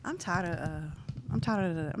I'm tired of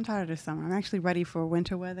the summer. I'm actually ready for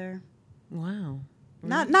winter weather. Wow.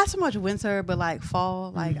 Not so much winter, but like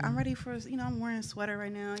fall. Like I'm ready for, I'm wearing a sweater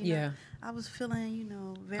right now. You know, I was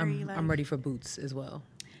feeling, very I'm ready for boots as well.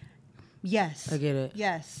 Yes. I get it.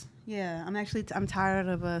 Yes. Yeah. I'm tired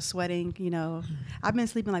of sweating. I've been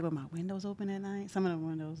sleeping like with my windows open at night. Some of the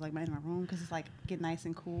windows like in my room because it's like get nice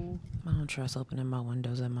and cool. I don't trust opening my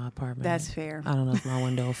windows in my apartment. That's fair. I don't know if my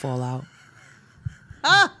window will fall out.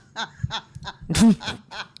 I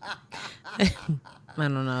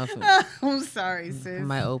don't know if I'm sorry, sis. I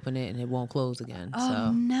might open it and it won't close again. Oh,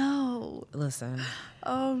 so no. listen.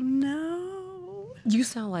 Oh, no. You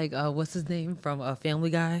sound like what's his name from Family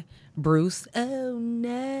Guy? Bruce. Oh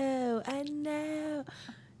no, I know.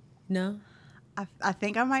 No? I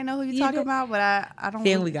think I might know who you're talking about, but I don't.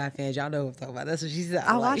 Family Guy fans, y'all know what I'm talking about. That's what she said.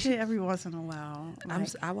 I watch it every once in a while.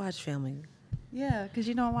 I watch Family. Yeah, because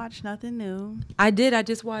you don't watch nothing new. I did. I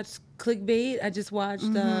just watched Clickbait. I just watched.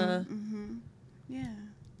 Yeah.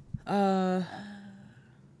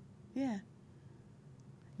 Yeah.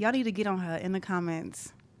 Y'all need to get on her in the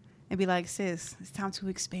comments and be like, sis, it's time to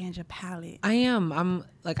expand your palette. I am. I'm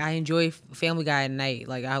like, I enjoy Family Guy at night.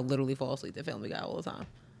 Like, I literally fall asleep to Family Guy all the time.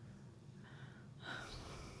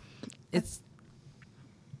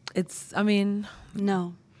 I mean.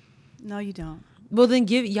 No, you don't. Well, then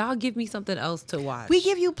give me something else to watch. We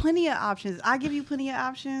give you plenty of options. I give you plenty of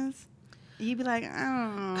options. You'd be like,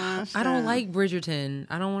 I don't like Bridgerton.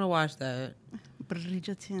 I don't want to watch that.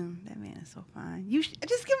 Bridgerton, that man is so fine. You should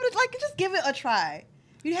just give it a try.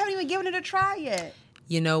 You haven't even given it a try yet.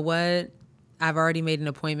 You know what? I've already made an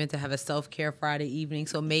appointment to have a self-care Friday evening,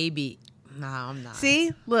 so maybe. Nah, I'm not.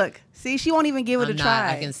 See, she won't even give it a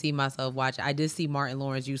try. I can see myself watching. I did see Martin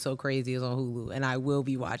Lawrence You So Crazy is on Hulu, and I will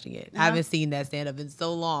be watching it. I haven't seen that stand-up in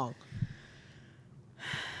so long.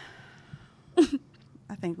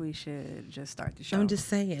 I think we should just start the show. I'm just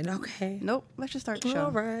saying, okay. Nope, let's just start the show.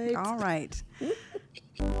 All right.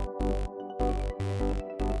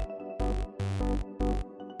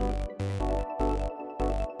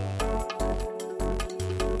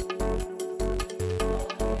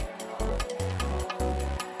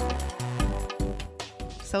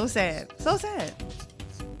 So sad.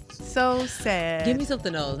 Give me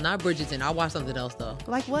something else, not Bridgerton. I'll watch something else though.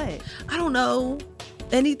 Like what? I don't know.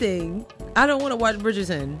 Anything. I don't want to watch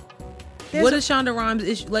Bridgerton. What is Shonda Rhimes'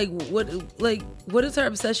 issue? What is her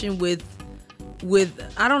obsession with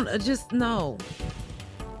I don't just know.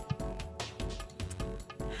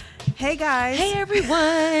 Hey guys. Hey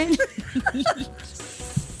everyone.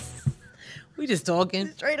 We just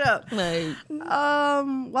talking straight up. Like,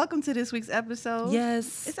 welcome to this week's episode.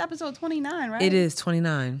 Yes, it's episode 29, right? It is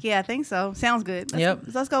 29. Yeah, I think so. Sounds good.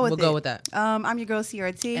 Let's go with it. We'll go with that. I'm your girl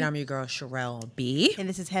CRT, and I'm your girl Sherelle B. And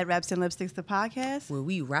this is Head Wraps and Lipsticks, the podcast where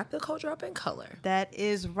we wrap the culture up in color. That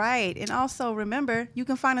is right. And also remember, you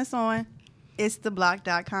can find us on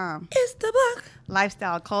itstheblock.com. It's the block.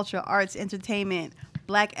 Lifestyle, culture, arts, entertainment,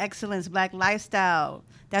 Black excellence, Black lifestyle.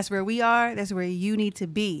 That's where we are. That's where you need to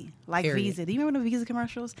be. Like Period. Visa. Do you remember the Visa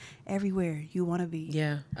commercials? Everywhere you want to be.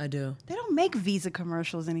 Yeah, I do. They don't make Visa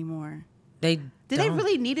commercials anymore. Did they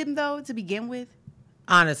really need them though to begin with?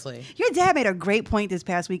 Honestly, your dad made a great point this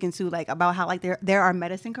past weekend too, like about how like there are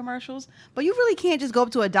medicine commercials, but you really can't just go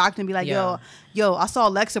up to a doctor and be like, yo, I saw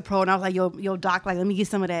Lexapro and I was like, yo, doc, like let me get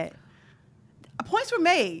some of that. Points were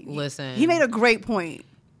made. Listen, he made a great point.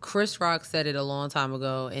 Chris Rock said it a long time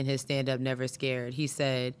ago in his stand-up Never Scared. He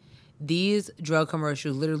said, these drug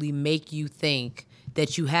commercials literally make you think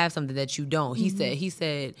that you have something that you don't. Mm-hmm. He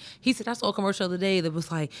said, I saw a commercial the other day that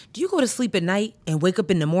was like, do you go to sleep at night and wake up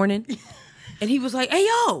in the morning? And he was like, hey,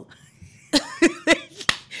 yo. You know what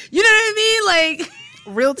I mean? Like,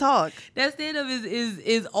 real talk. That stand-up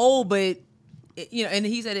is old, but, and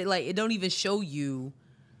he said it like, it don't even show you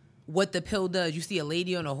what the pill does. You see a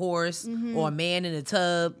lady on a horse or a man in a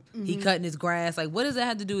tub, he cutting his grass. Like, what does that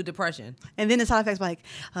have to do with depression? And then the side effects like,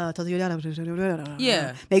 they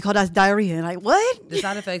call that diarrhea. Like, what? The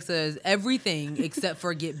side effect says everything except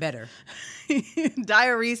for get better.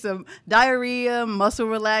 diarrhea, muscle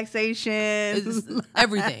relaxation. It's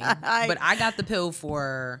everything. But I got the pill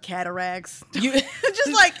for cataracts.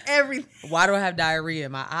 Just like everything. Why do I have diarrhea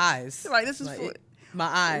in my eyes? Right, this is like, my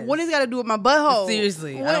eyes. What does it got to do with my butthole?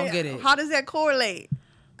 Seriously, I don't get it. How does that correlate?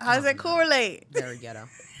 Very ghetto.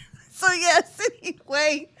 So yes,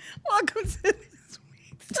 anyway, welcome to this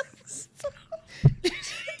week's episode.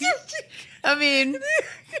 I mean,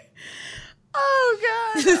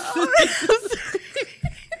 oh God.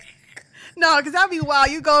 No, because that'd be wild.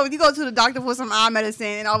 You go to the doctor for some eye medicine,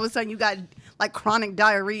 and all of a sudden you got like chronic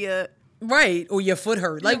diarrhea. Right, or your foot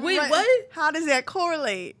hurt. Like, wait, what? How does that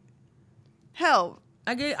correlate? Hell,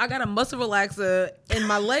 I got a muscle relaxer and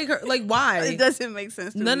my leg hurt. Like, why? it doesn't make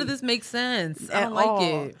sense to me. None of this makes sense. I At don't like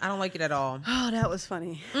all. it. I don't like it at all. Oh, that was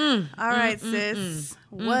funny. All right, sis.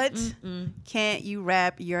 What can't you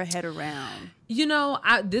wrap your head around? You know,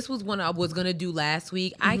 this was one I was going to do last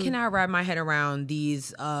week. I cannot wrap my head around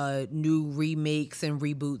these new remakes and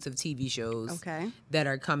reboots of TV shows that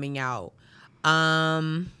are coming out.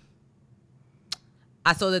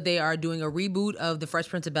 I saw that they are doing a reboot of The Fresh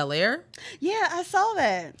Prince of Bel-Air. Yeah, I saw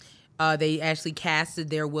that. They actually casted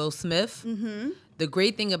their Will Smith. Mm-hmm. The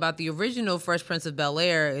great thing about the original Fresh Prince of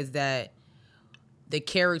Bel-Air is that the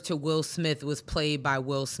character Will Smith was played by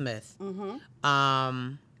Will Smith. Mm-hmm.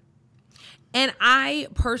 And I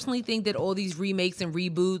personally think that all these remakes and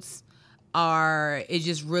reboots it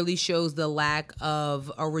just really shows the lack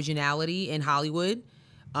of originality in Hollywood.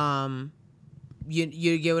 You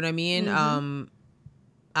get what I mean? Mm-hmm.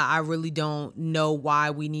 I really don't know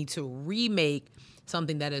why we need to remake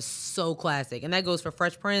something that is so classic. And that goes for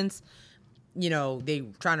Fresh Prince. You know, they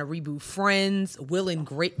trying to reboot Friends, Will and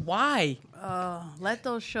Grace. Why? Let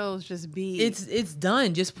those shows just be. It's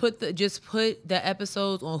done. Just put the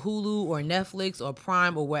episodes on Hulu or Netflix or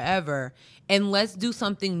Prime or wherever, and let's do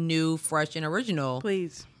something new, fresh, and original.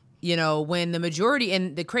 Please. You know, when the majority,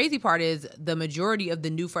 and the crazy part is the majority of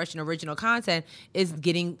the new, fresh, and original content is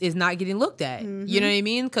not getting looked at. Mm-hmm. You know what I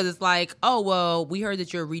mean? Because it's like, oh, well, we heard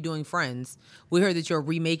that you're redoing Friends. We heard that you're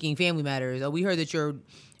remaking Family Matters. Or we heard that you're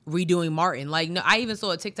redoing Martin. Like, no, I even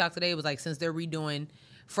saw a TikTok today. It was like, since they're redoing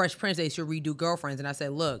Fresh Prince, they should redo Girlfriends. And I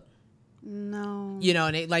said, look. No. You know,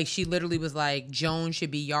 and she literally was like, Joan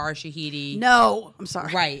should be Yara Shahidi. No. I'm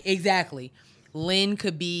sorry. Right, exactly. Lynn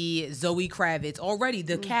could be Zoe Kravitz. Already,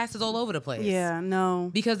 the cast is all over the place. Yeah, no.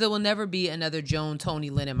 Because there will never be another Joan, Tony,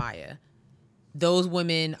 Lynn, and Maya. Those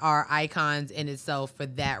women are icons in itself for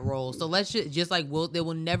that role. So let's just like there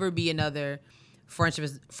will never be another Fresh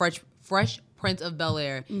Prince of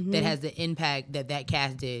Bel-Air that has the impact that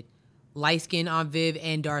cast did. Light skin on Viv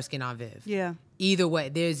and dark skin on Viv. Yeah. Either way,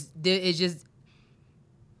 it's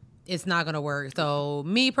not gonna work. So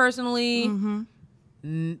me personally.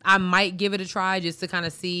 I might give it a try just to kind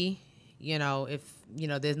of see, you know, if, you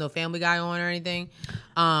know, there's no Family Guy on or anything.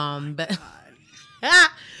 But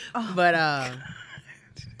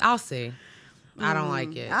I'll see. I don't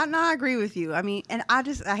like it. I agree with you. I mean, and I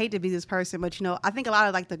hate to be this person, but, you know, I think a lot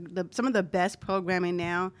of like some of the best programming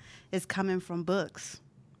now is coming from books.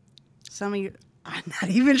 Some of you, I'm not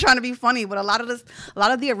even trying to be funny, but a lot of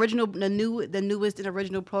the original, the newest and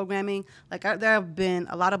original programming, like there have been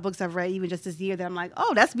a lot of books I've read even just this year that I'm like,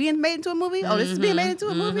 oh, that's being made into a movie. Oh, this is being made into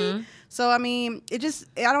a movie. So I mean, I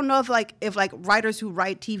don't know if writers who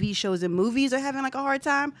write TV shows and movies are having like a hard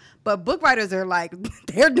time, but book writers are like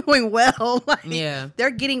they're doing well. Like, yeah, they're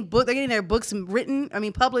getting their books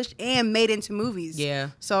published and made into movies. Yeah.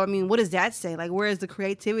 So I mean, what does that say? Like, where is the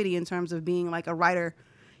creativity in terms of being like a writer?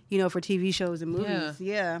 You know, for TV shows and movies.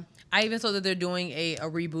 Yeah. I even saw that they're doing a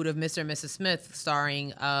reboot of Mr. and Mrs. Smith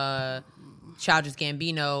starring Childish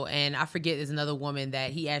Gambino, and I forget there's another woman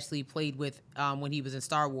that he actually played with when he was in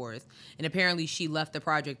Star Wars. And apparently she left the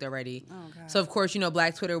project already. Oh, God. So, of course, you know,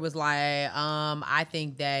 Black Twitter was like, I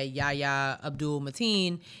think that Yahya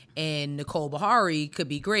Abdul-Mateen and Nicole Bahari could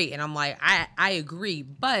be great. And I'm like, I agree,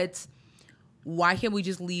 but why can't we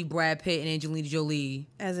just leave Brad Pitt and Angelina Jolie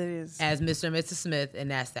as it is, as Mr. and Mrs. Smith,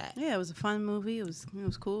 and that's that? Yeah, it was a fun movie. It was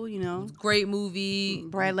cool, you know. Great movie.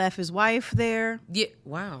 Brad left his wife there. Yeah,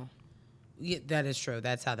 wow. Yeah, that is true.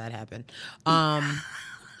 That's how that happened.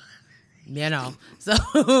 You know.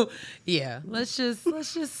 So yeah, let's just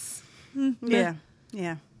yeah.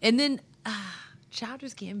 And then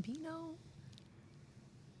Childish Gambino.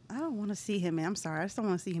 I don't want to see him in. I'm sorry. I just don't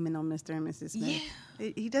want to see him in no Mr. and Mrs. Smith. Yeah.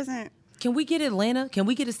 He doesn't. Can we get Atlanta? Can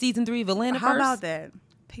we get a season 3 of Atlanta How first? about that?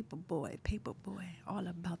 Paper boy. All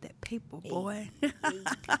about that paper boy.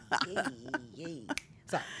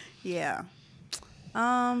 Sorry. Yeah.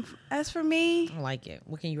 As for me, I like it.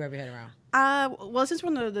 What can you wrap your head around? Well, since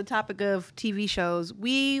we're on the topic of TV shows,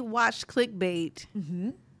 we watched Clickbait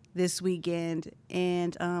this weekend,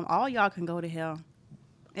 and all y'all can go to hell.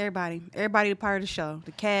 Everybody a part of the show,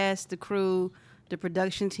 the cast, the crew, the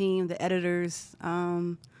production team, the editors.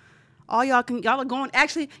 All y'all are going.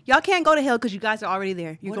 Actually, y'all can't go to hell because you guys are already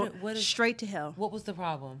there. You're going straight to hell. What was the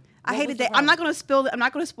problem? I hated that. I'm not going to spill it. I'm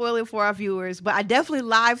not going to spoil it for our viewers, but I definitely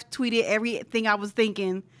live tweeted everything I was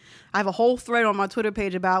thinking. I have a whole thread on my Twitter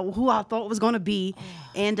page about who I thought was going to be,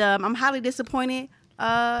 and I'm highly disappointed.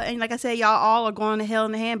 And like I said, y'all all are going to hell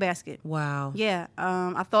in the handbasket. Wow. Yeah.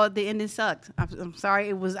 I thought the ending sucked. I'm sorry.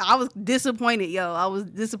 I was disappointed, yo. I was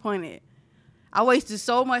disappointed. I wasted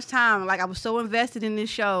so much time. Like, I was so invested in this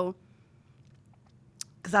show.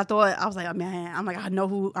 Because I was like, oh, man, I know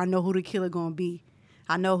who the killer gonna be.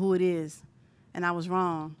 I know who it is, and I was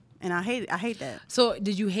wrong, and I hate that. So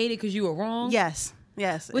did you hate it because you were wrong? Yes.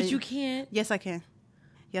 But you can't. Yes, I can.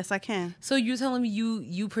 Yes, I can. So you're telling me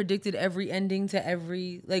you predicted every ending to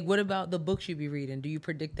every, like, what about the books you be reading? Do you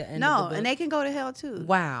predict the end of the book? No, and they can go to hell too.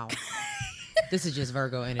 Wow. This is just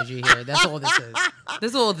Virgo energy here. That's all this is.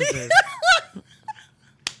 That's all this is.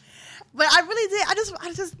 But I really did.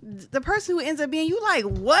 I just the person who ends up being you, like,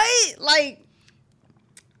 what? Like,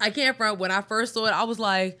 I can't front. When I first saw it, I was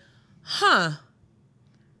like, huh.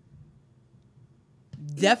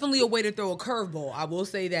 Definitely a way to throw a curveball. I will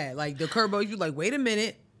say that. Like, the curveball, you're like, wait a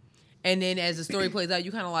minute. And then as the story plays out,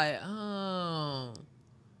 you kind of like, oh,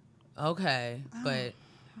 okay. But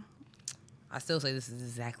I still say this is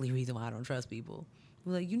exactly the reason why I don't trust people.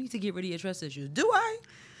 I'm like, you need to get rid of your trust issues. Do I?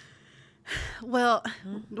 Well,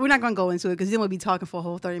 we're not going to go into it because then we'll be talking for a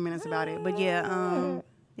whole 30 minutes about it. But yeah,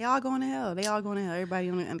 they all going to hell. They all going to hell. Everybody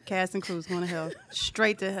on the cast and crew is going to hell.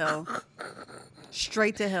 Straight to hell.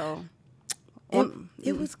 Straight to hell.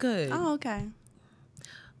 It was good. Oh, okay.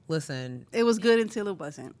 Listen, it was good until it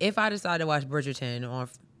wasn't. If I decide to watch Bridgerton, or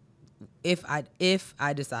if I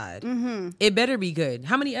decide, it better be good.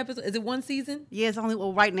 How many episodes? Is it one season? Yeah, it's only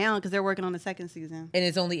right now because they're working on the second season. And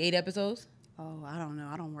it's only 8 episodes? Oh, I don't know.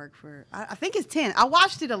 I don't work for. I think it's 10. I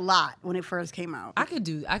watched it a lot when it first came out. I can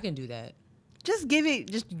do that. Just give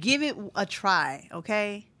it a try,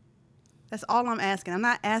 okay? That's all I'm asking. I'm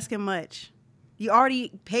not asking much. You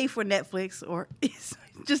already pay for Netflix, or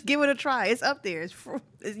just give it a try. It's up there.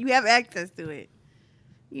 You have access to it.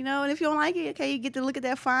 You know, and if you don't like it, okay, you get to look at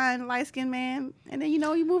that fine, light-skinned man, and then,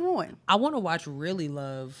 you move on. I want to watch Really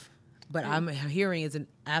Love, but I'm hearing it's an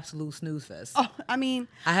absolute snooze fest. Oh, I mean,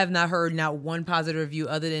 I have not heard not one positive review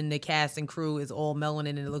other than the cast and crew is all melanin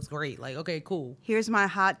and it looks great. Like, okay, cool. Here's my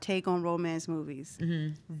hot take on romance movies.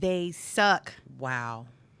 Mm-hmm. They suck. Wow.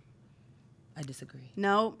 I disagree.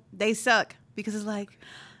 No, they suck because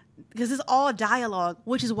it's all dialogue,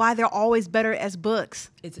 which is why they're always better as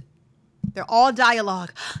books. They're all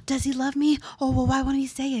dialogue. Does he love me? Oh, well, why wouldn't he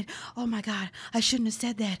say it? Oh, my God, I shouldn't have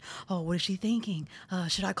said that. Oh, what is she thinking?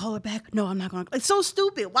 Should I call her back? No, I'm not going to. It's so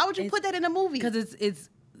stupid. Why would you put that in a movie? Because it's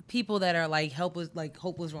people that are like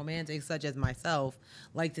hopeless romantics, such as myself,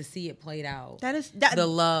 like to see it played out. The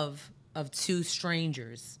love of two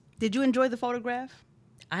strangers. Did you enjoy The Photograph?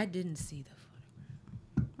 I didn't see the photograph.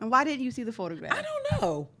 And why didn't you see The Photograph? I don't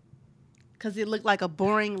know. Because it looked like a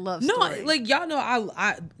boring love story. No, like, y'all know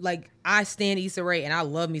I stand Issa Rae and I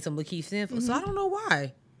love me some Lakeith Stanfield, so I don't know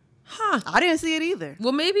why. Huh. I didn't see it either.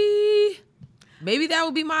 Well, maybe that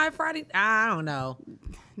would be my Friday. I don't know.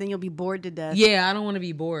 Then you'll be bored to death. Yeah, I don't want to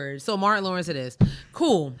be bored. So Martin Lawrence it is.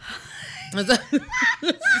 Cool.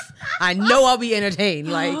 I know I'll be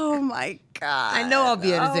entertained. Like, oh my God. I know I'll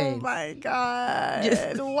be entertained. Oh my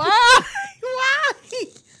God. Why? Why?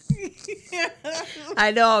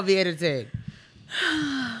 I know I'll be entertained.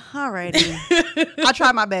 Alrighty. I'll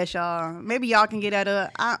try my best, y'all. Maybe y'all can get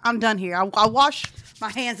at I'm done here. I'll wash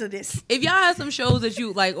my hands of this. If y'all have some shows that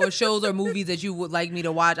you like, or shows or movies that you would like me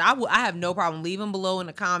to watch, I have no problem. Leave them below in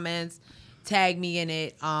the comments. Tag me in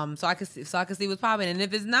it, so I can see what's popping. And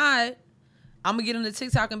if it's not, I'm gonna get on the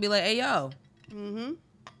TikTok and be like, "Hey, yo,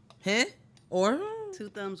 huh?" Or 2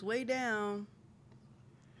 thumbs way down.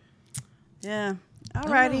 Yeah.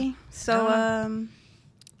 Alrighty. So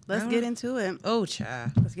let's get into it. Oh,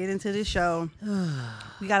 child. Let's get into this show.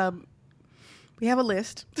 We have a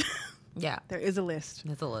list. Yeah. There is a list.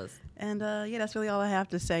 That's a list. And that's really all I have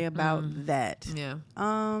to say about that. Yeah.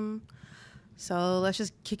 So let's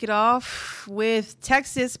just kick it off with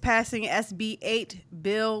Texas passing SB 8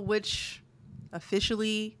 bill, which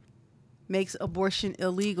officially makes abortion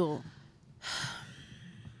illegal.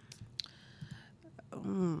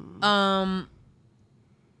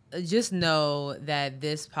 Just know that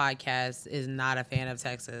this podcast is not a fan of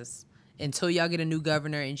Texas. Until y'all get a new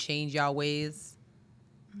governor and change y'all ways,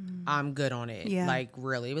 I'm good on it. Yeah. Like,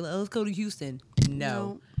 really. Like, let's go to Houston.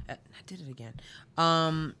 No. I did it again.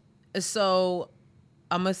 So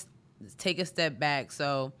I'm going to take a step back.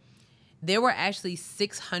 So there were actually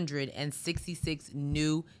 666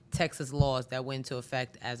 new Texas laws that went into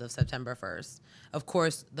effect as of September 1st. Of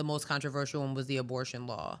course, the most controversial one was the abortion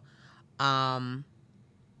law.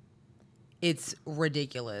 It's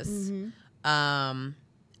ridiculous. I'm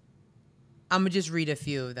going to just read a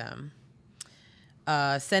few of them.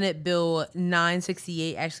 Senate Bill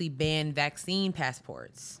 968 actually banned vaccine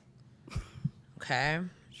passports. Okay.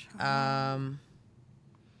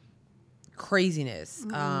 Craziness.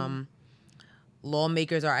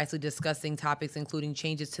 Lawmakers are actually discussing topics including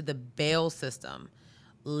changes to the bail system,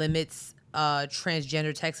 limits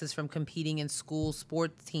transgender Texas from competing in school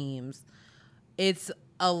sports teams. It's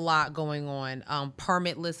a lot going on.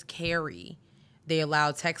 Permitless carry. They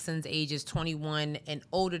allow Texans ages 21 and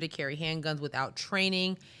older to carry handguns without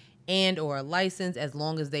training and or a license as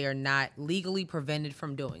long as they are not legally prevented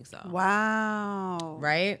from doing so. Wow.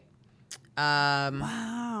 Right?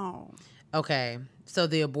 Wow. Okay. So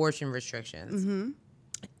the abortion restrictions. Mm-hmm.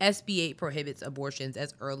 SB 8 prohibits abortions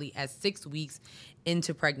as early as 6 weeks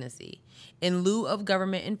into pregnancy. In lieu of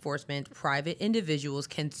government enforcement, private individuals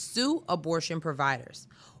can sue abortion providers,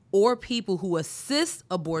 or people who assist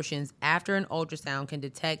abortions after an ultrasound can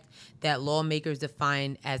detect that lawmakers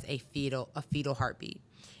define as a fetal heartbeat.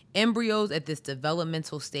 Embryos at this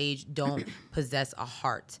developmental stage don't possess a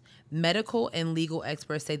heart. Medical and legal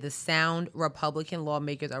experts say the sound Republican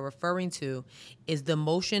lawmakers are referring to is the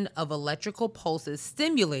motion of electrical pulses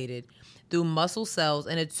stimulated through muscle cells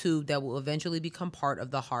in a tube that will eventually become part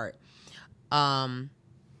of the heart.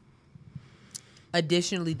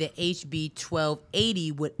 Additionally, the HB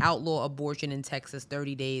 1280 would outlaw abortion in Texas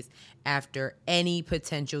 30 days after any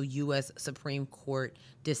potential U.S. Supreme Court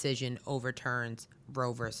decision overturns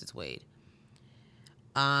Roe versus Wade.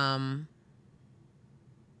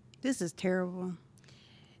 This is terrible.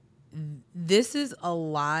 This is a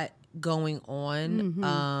lot going on. Mm-hmm.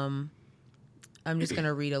 I'm just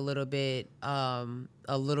gonna read a little bit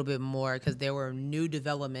more because there were new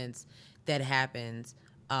developments that happened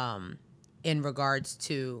in regards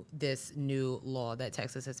to this new law that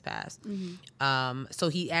Texas has passed. Mm-hmm. So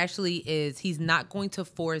he's not going to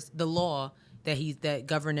force the law that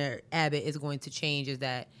Governor Abbott is going to change is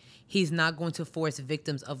that he's not going to force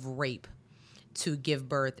victims of rape to give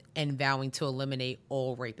birth and vowing to eliminate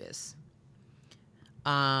all rapists.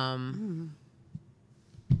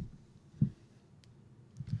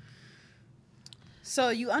 So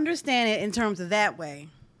you understand it in terms of that way,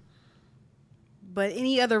 but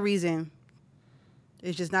any other reason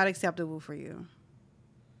is just not acceptable for you.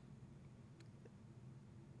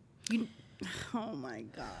 Oh my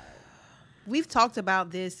God. We've talked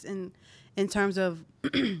about this in terms of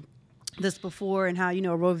this before and how,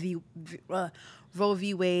 Roe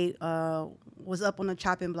v. Wade was up on the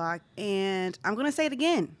chopping block. And I'm going to say it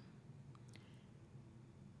again.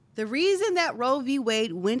 The reason that Roe v.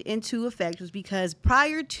 Wade went into effect was because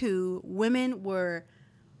prior to, women were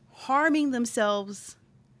harming themselves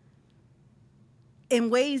in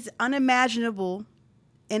ways unimaginable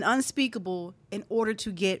and unspeakable in order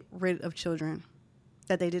to get rid of children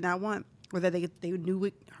that they did not want, or that they knew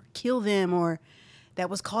would kill them, or that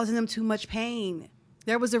was causing them too much pain.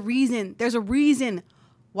 There's a reason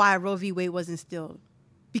why Roe v. Wade was instilled,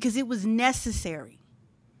 because it was necessary.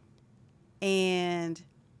 And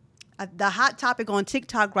the hot topic on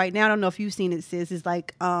TikTok right now, I don't know if you've seen it, sis, is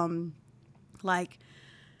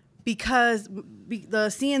because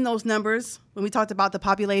seeing those numbers when we talked about the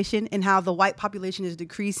population and how the white population is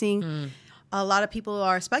decreasing, a lot of people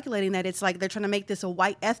are speculating that it's like they're trying to make this a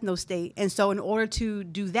white ethno state. And so in order to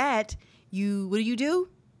do that, what do?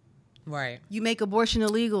 Right. You make abortion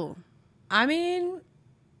illegal. I mean,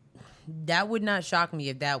 that would not shock me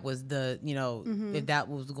if that was if that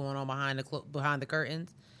was going on behind the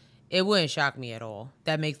curtains. It wouldn't shock me at all.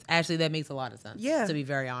 That makes a lot of sense. Yeah. To be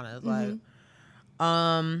very honest.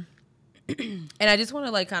 And I just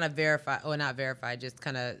want to kind of verify, or not verify, just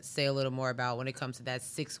kind of say a little more about when it comes to that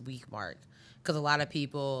 6-week mark. Because a lot of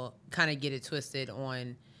people kind of get it twisted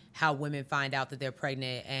on how women find out that they're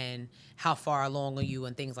pregnant and how far along are you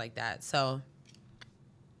and things like that. So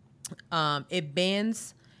it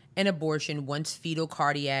bans an abortion once fetal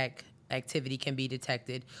cardiac activity can be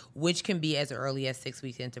detected, which can be as early as 6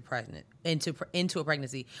 weeks into a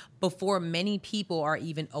pregnancy, before many people are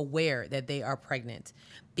even aware that they are pregnant.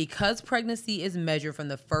 Because pregnancy is measured from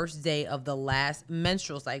the first day of the last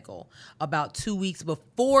menstrual cycle, about 2 weeks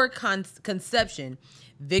before conception,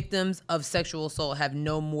 victims of sexual assault have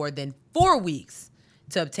no more than 4 weeks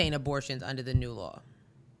to obtain abortions under the new law.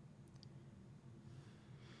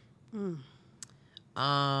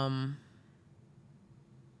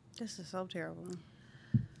 This is so terrible.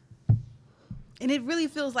 And it really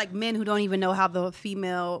feels like men who don't even know how the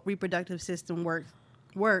female reproductive system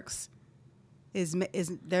works is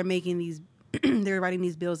they're making these they're writing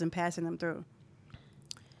these bills and passing them through.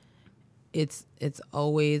 It's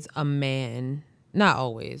always a man. Not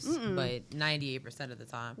always, but 98% of the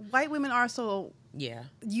time. White women are so... Yeah.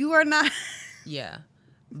 You are not... Yeah.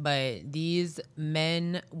 But these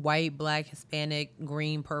men, white, black, Hispanic,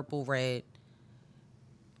 green, purple, red,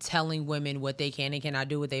 telling women what they can and cannot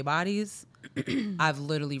do with their bodies, I've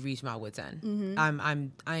literally reached my wit's end.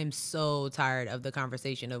 I am so tired of the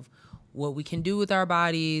conversation of what we can do with our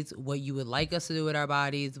bodies, what you would like us to do with our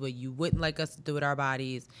bodies, what you wouldn't like us to do with our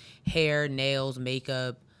bodies, hair, nails,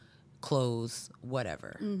 makeup, clothes,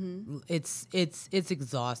 whatever. It's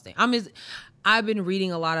exhausting. I've been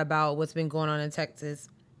reading a lot about what's been going on in Texas,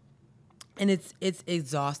 and it's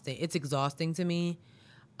exhausting. It's exhausting to me.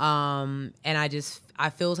 And I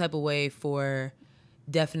feel type of way for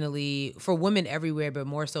definitely for women everywhere, but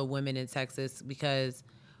more so women in Texas, because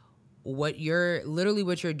what you're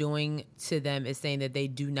doing to them is saying that they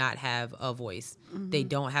do not have a voice. They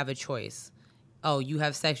don't have a choice. Oh, you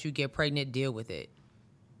have sex, you get pregnant, deal with it.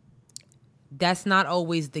 That's not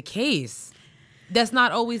always the case.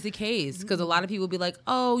 Because a lot of people be like,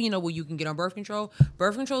 oh, you can get on birth control.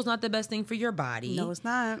 Birth control is not the best thing for your body. No, it's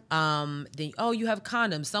not. You have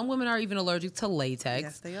condoms. Some women are even allergic to latex.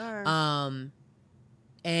 Yes, they are.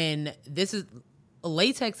 And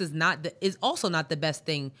latex is also not the best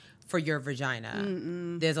thing for your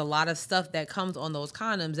vagina. There's a lot of stuff that comes on those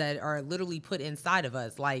condoms that are literally put inside of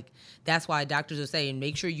us. Like, that's why doctors are saying,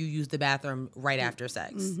 make sure you use the bathroom right after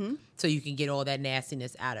sex so you can get all that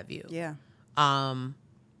nastiness out of you. Yeah.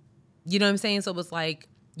 You know what I'm saying? So it's like,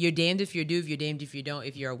 you're damned if you do, if you're damned if you don't,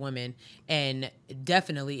 if you're a woman, and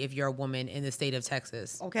definitely if you're a woman in the state of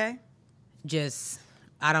Texas. Okay. Just,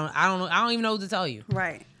 I don't even know what to tell you.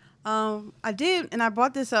 Right. I did, and I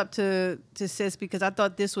brought this up to Sis because I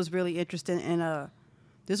thought this was really interesting, and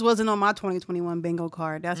this wasn't on my 2021 bingo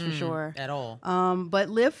card, that's for sure. At all. But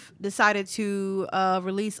Lyft decided to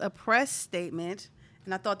release a press statement,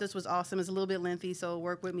 and I thought this was awesome. It's a little bit lengthy, so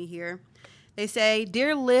work with me here. They say,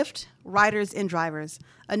 Dear Lyft riders and drivers,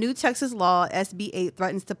 a new Texas law, SB 8,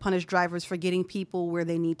 threatens to punish drivers for getting people where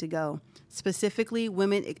they need to go, specifically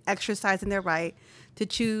women exercising their right to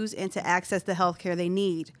choose and to access the health care they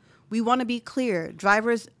need. We want to be clear.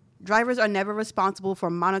 Drivers are never responsible for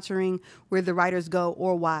monitoring where the riders go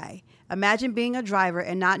or why. Imagine being a driver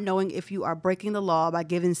and not knowing if you are breaking the law by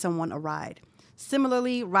giving someone a ride.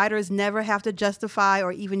 Similarly, riders never have to justify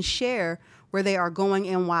or even share where they are going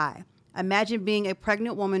and why. Imagine being a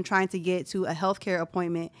pregnant woman trying to get to a healthcare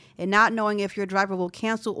appointment and not knowing if your driver will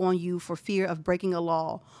cancel on you for fear of breaking a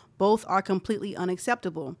law. Both are completely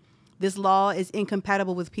unacceptable. This law is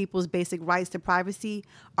incompatible with people's basic rights to privacy,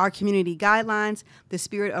 our community guidelines, the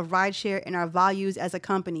spirit of rideshare, and our values as a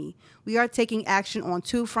company. We are taking action on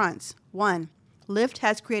two fronts. One, Lyft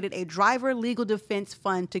has created a driver legal defense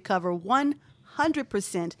fund to cover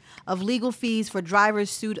 100% of legal fees for drivers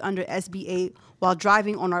sued under SB 8 while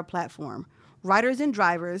driving on our platform. Riders and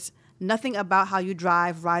drivers, nothing about how you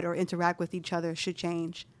drive, ride, or interact with each other should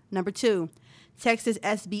change. Number two, Texas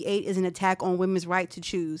SB 8 is an attack on women's right to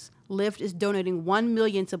choose. Lyft is donating $1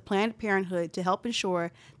 million to Planned Parenthood to help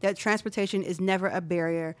ensure that transportation is never a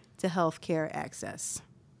barrier to health care access.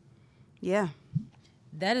 Yeah.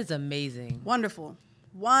 That is amazing. Wonderful.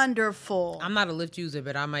 I'm not a Lyft user,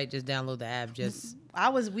 but I might just download the app.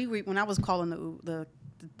 When I was calling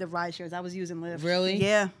the ride shares, I was using Lyft. Really?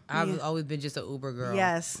 Yeah. I've always been just an Uber girl.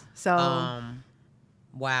 Yes. So.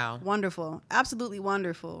 Wow. Wonderful. Absolutely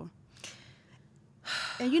wonderful.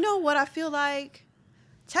 And you know what? I feel like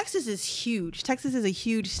Texas is huge. Texas is a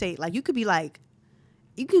huge state. Like, you could be like,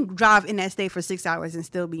 you can drive in that state for 6 hours and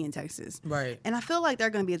still be in Texas. Right. And I feel like there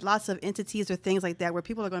are going to be lots of entities or things like that where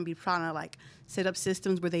people are going to be trying to like set up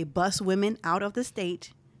systems where they bus women out of the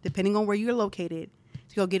state, depending on where you're located,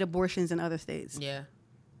 to go get abortions in other states. Yeah.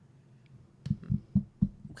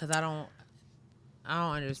 Because I don't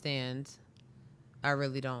understand. I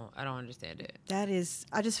really don't. I don't understand it.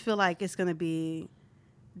 I just feel like it's going to be,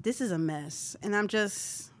 this is a mess. And I'm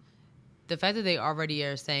just. The fact that they already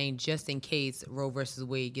are saying just in case Roe versus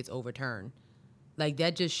Wade gets overturned, like,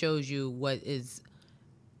 that just shows you what is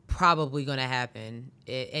probably going to happen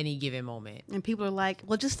at any given moment. And people are like,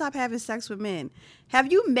 well, just stop having sex with men.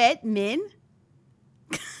 Have you met men?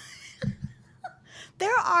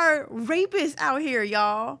 There are rapists out here,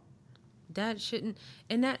 y'all. That shouldn't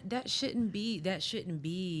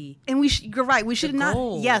be. And you're right. We should not.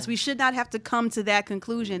 Goal. Yes, we should not have to come to that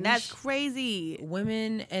conclusion. That's crazy.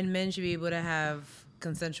 Women and men should be able to have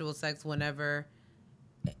consensual sex whenever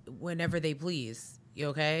they please. You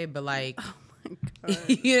okay? But like, oh my God.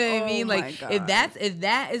 You know what I mean? Like, God. if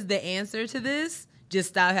that is the answer to this, just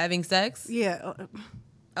stop having sex. Yeah.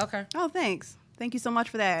 Okay. Oh, thanks. Thank you so much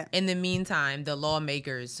for that. In the meantime, the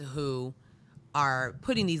lawmakers who are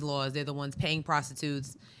putting these laws, they're the ones paying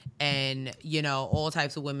prostitutes and, all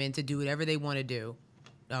types of women to do whatever they want to do.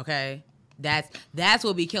 Okay? That's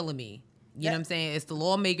what be killing me. You know what I'm saying? It's the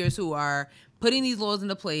lawmakers who are putting these laws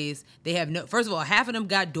into place. They have no, first of all, half of them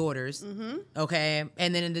got daughters, okay?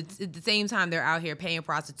 And then at the same time, they're out here paying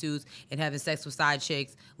prostitutes and having sex with side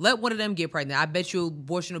chicks. Let one of them get pregnant. I bet you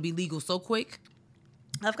abortion will be legal so quick.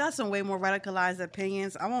 I've got some way more radicalized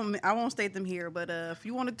opinions. I won't state them here, but if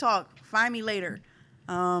you want to talk, find me later.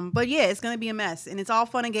 But yeah, it's gonna be a mess, and it's all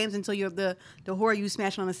fun and games until the whore you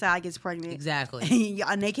smash on the side gets pregnant. Exactly.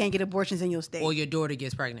 And they can't get abortions in your state. Or your daughter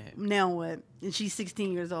gets pregnant. Now what? And she's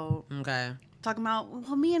 16 years old. Okay. Talking about,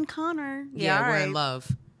 well, me and Connor. Yeah, we're right. in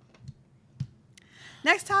love.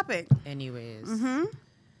 Next topic. Anyways.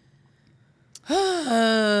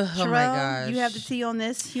 Oh my gosh. You have the tea on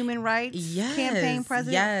this human rights campaign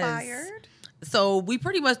president fired. So we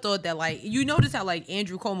pretty much thought that, like, you notice how, like,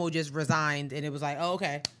 Andrew Cuomo just resigned and it was like, oh,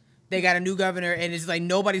 okay, they got a new governor and it's like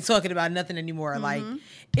nobody's talking about nothing anymore. Like,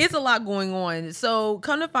 it's a lot going on. So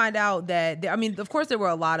come to find out that, I mean, of course there were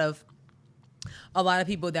a lot of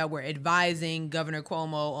people that were advising Governor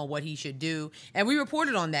Cuomo on what he should do. And we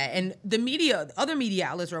reported on that. And the media, other media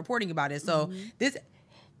outlets were reporting about it. So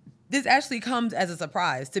this actually comes as a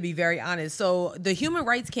surprise, to be very honest. So the Human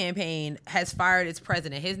Rights Campaign has fired its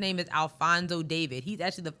president. His name is Alfonso David. He's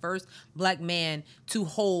actually the first black man to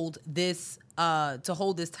hold this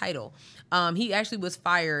title. He actually was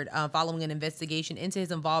fired following an investigation into his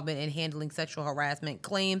involvement in handling sexual harassment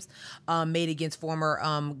claims made against former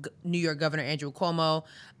New York Governor Andrew Cuomo.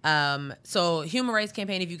 So Human Rights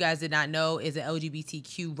Campaign, if you guys did not know, is an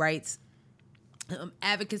LGBTQ rights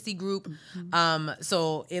advocacy group.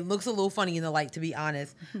 So it looks a little funny in the light, to be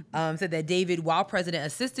honest. Said that David, while president,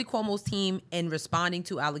 assisted Cuomo's team in responding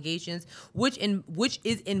to allegations, which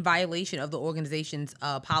is in violation of the organization's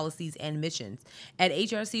policies and missions. At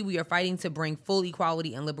HRC, we are fighting to bring full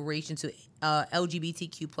equality and liberation to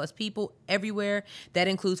LGBTQ plus people everywhere. That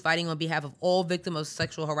includes fighting on behalf of all victims of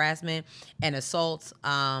sexual harassment and assaults.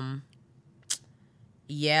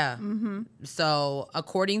 Yeah. So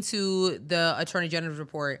according to the Attorney General's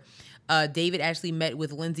report, David actually met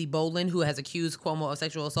with Lindsey Boland, who has accused Cuomo of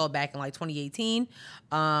sexual assault back in like 2018.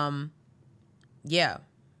 Yeah.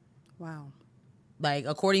 Wow. Like,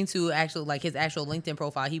 according to his actual LinkedIn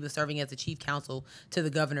profile, he was serving as the chief counsel to the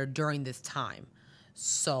governor during this time.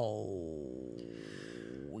 So,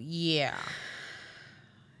 yeah.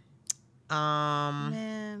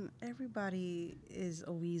 Man, everybody is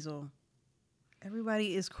a weasel.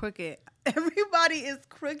 Everybody is crooked. Everybody is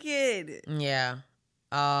crooked. Yeah.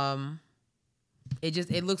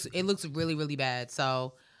 It looks really, really bad.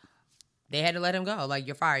 So they had to let him go. Like,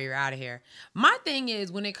 you're fired. You're out of here. My thing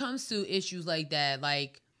is, when it comes to issues like that,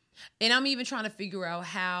 like, and I'm even trying to figure out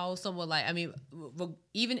how someone, like, I mean,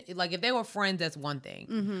 even like if they were friends, that's one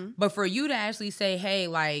thing. But for you to actually say, hey,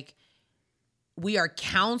 like, we are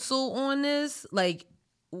counsel on this, like,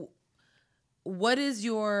 what is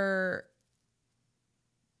your...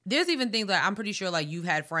 There's even things like, I'm pretty sure, like, you've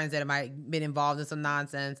had friends that might been involved in some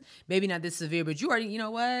nonsense. Maybe not this severe, but you already, you know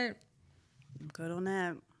what? I'm good on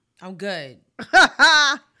that. I'm good.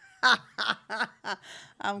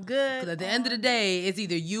 I'm good. Because at the end of the day, it's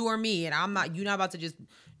either you or me, and you're not about to just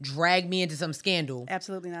drag me into some scandal.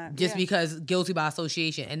 Absolutely not. Just because guilty by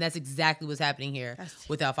association. And that's exactly what's happening here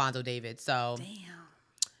with Alfonso David. So, damn.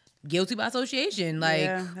 Guilty by association, like,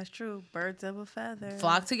 yeah, that's true. Birds of a feather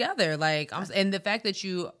flock together, like, and the fact that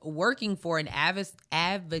you working for an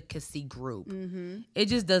advocacy group, it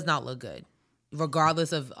just does not look good,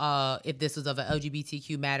 regardless of if this is of an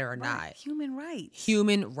LGBTQ matter or not. Human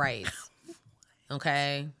rights.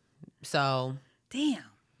 Okay, so damn.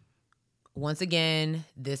 Once again,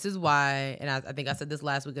 this is why, and I think I said this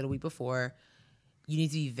last week or the week before. You need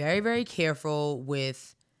to be very, very careful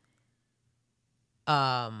with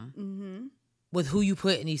who you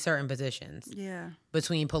put in these certain positions. Yeah.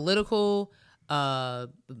 Between political,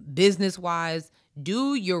 business wise,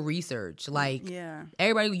 do your research. Like,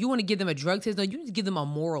 everybody, you want to give them a drug test? No, you need to give them a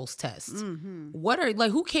morals test.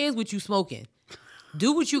 Who cares what you smoking?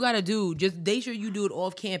 Do what you got to do. Just make sure you do it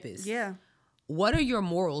off campus. Yeah. What are your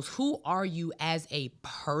morals? Who are you as a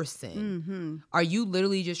person? Are you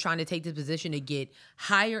literally just trying to take this position to get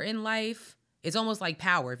higher in life? It's almost like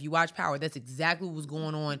Power. If you watch Power, that's exactly what was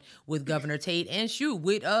going on with Governor Tate and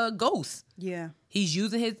with Ghost. Yeah. He was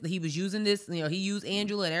using this, he used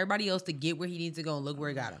Angela and everybody else to get where he needs to go, and look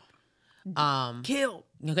where it got him. Killed.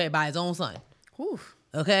 Okay, by his own son. Oof.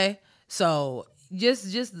 Okay? So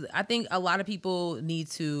just I think a lot of people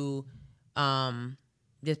need to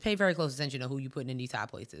just pay very close attention to who you putting in these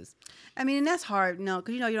top places. I mean, and that's hard,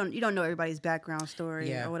 because you don't know everybody's background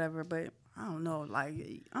story or whatever, but I don't know, I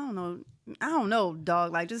don't know,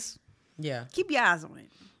 dog. Like, just keep your eyes on it.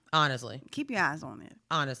 Honestly. Keep your eyes on it.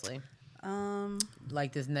 Honestly.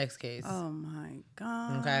 Like this next case. Oh my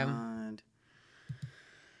God. Okay.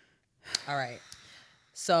 All right.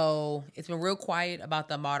 So it's been real quiet about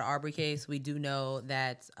the Ahmaud Arbery case. We do know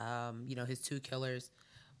that, his 2 killers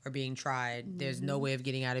are being tried. Mm-hmm. There's no way of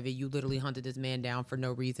getting out of it. You literally hunted this man down for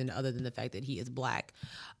no reason other than the fact that he is black.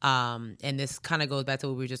 And this kind of goes back to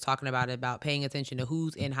what we were just talking about paying attention to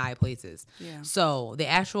who's in high places. Yeah. So the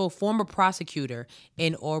actual former prosecutor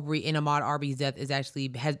in Ahmaud Arbery's death has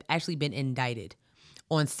actually been indicted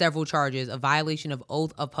on several charges: a violation of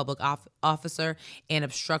oath of public officer and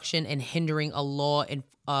obstruction and hindering a law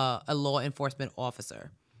enforcement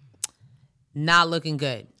officer. Not looking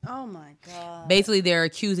good. Oh my God. Basically, they're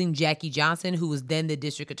accusing Jackie Johnson, who was then the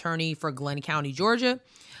district attorney for Glenn County, Georgia.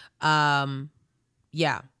 They're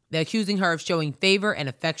accusing her of showing favor and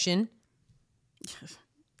affection.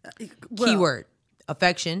 Keyword,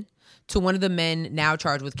 affection, to one of the men now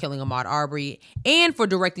charged with killing Ahmaud Arbery, and for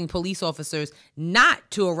directing police officers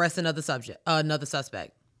not to arrest another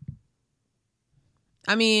suspect.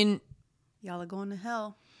 I mean, y'all are going to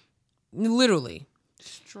hell. Literally.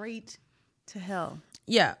 Straight to hell.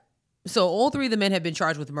 Yeah. So all 3 of the men have been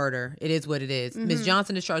charged with murder. It is what it is. Mm-hmm. Ms.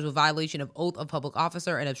 Johnson is charged with violation of oath of public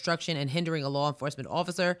officer and obstruction and hindering a law enforcement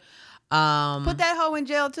officer. Put that hoe in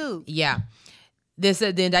jail too. Yeah.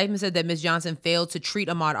 The indictment said that Ms. Johnson failed to treat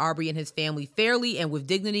Ahmaud Arbery and his family fairly and with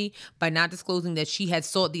dignity by not disclosing that she had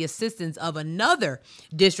sought the assistance of another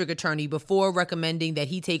district attorney before recommending that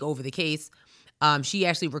he take over the case. She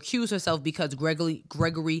actually recused herself because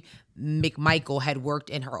Gregory McMichael had worked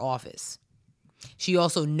in her office. She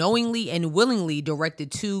also knowingly and willingly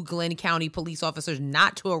directed 2 Glenn County police officers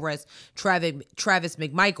not to arrest Travis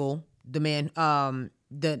McMichael, the man,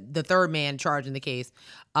 the third man charged in the case,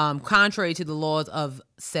 contrary to the laws of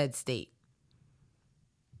said state.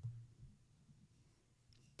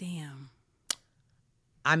 Damn.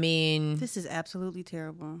 I mean, this is absolutely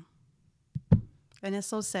terrible, and it's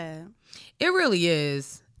so sad. It really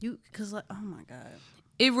is. Oh my God.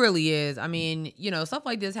 It really is. I mean, stuff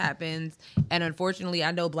like this happens. And unfortunately,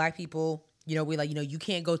 I know black people, we you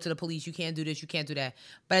can't go to the police. You can't do this. You can't do that.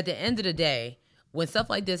 But at the end of the day, when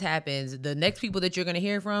stuff like this happens, the next people that you're going to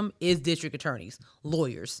hear from is district attorneys,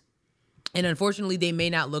 lawyers. And unfortunately, they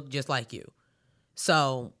may not look just like you.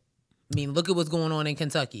 So, I mean, look at what's going on in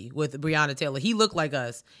Kentucky with Breonna Taylor. He looked like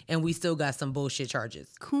us, and we still got some bullshit charges.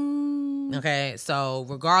 Cool. Okay? So,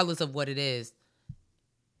 regardless of what it is,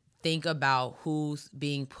 think about who's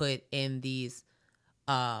being put in these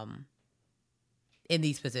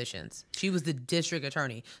positions. She was the district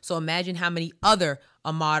attorney. So imagine how many other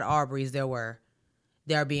Ahmaud Arbery's there were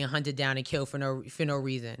that are being hunted down and killed for no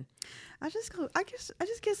reason. I just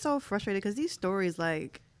get so frustrated because these stories,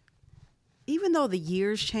 like, even though the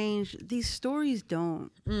years change, these stories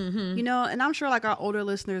don't. Mm-hmm. And I'm sure like our older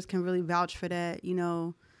listeners can really vouch for that,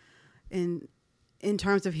 in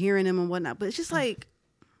terms of hearing them and whatnot. But it's just like,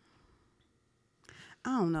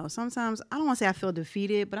 I don't know. Sometimes I don't want to say I feel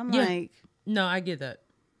defeated, but I'm like, no, I get that.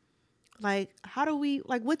 Like, how do we,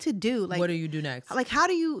 like, what to do? Like, what do you do next? Like, how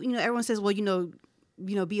do you, everyone says, well,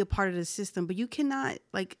 be a part of the system, but you cannot,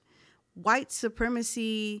 like, white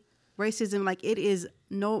supremacy, racism, like, it is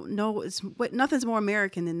nothing's more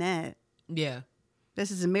American than that. Yeah. That's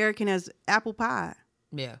as American as apple pie.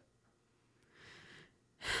 Yeah.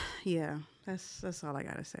 Yeah. That's all I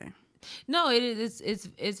gotta say. No,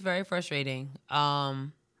 it's very frustrating. I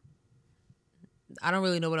don't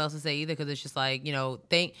really know what else to say either, because it's just like,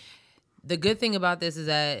 the good thing about this is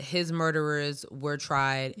that his murderers were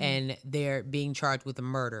tried and they're being charged with a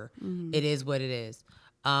murder. Mm-hmm. It is what it is.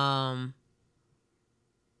 But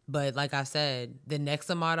like I said, the next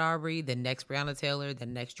Ahmaud Arbery, the next Breonna Taylor, the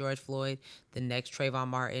next George Floyd, the next Trayvon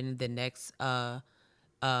Martin, the next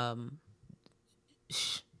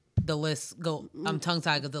the list go. I'm tongue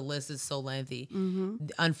tied because the list is so lengthy. Mm-hmm.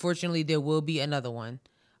 Unfortunately, there will be another one,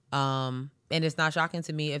 and it's not shocking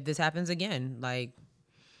to me if this happens again. Like,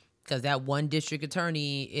 because that one district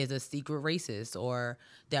attorney is a secret racist, or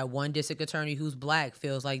that one district attorney who's black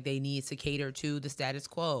feels like they need to cater to the status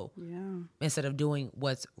quo, instead of doing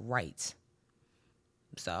what's right.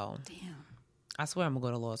 So, damn, I swear I'm gonna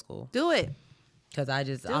go to law school. Do it. Because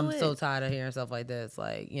I'm so tired of hearing stuff like this.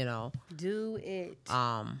 Like, do it.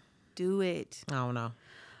 Do it. I don't know.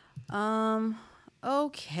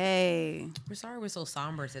 Okay. We're sorry we're so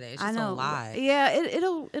somber today. It's just a lie. Yeah,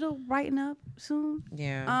 it'll brighten up soon.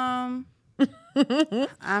 Yeah. I'm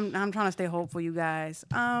trying to stay hopeful, you guys.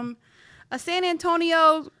 A San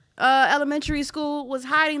Antonio elementary school was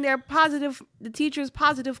hiding the teacher's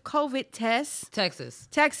positive COVID test. Texas.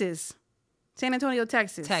 San Antonio,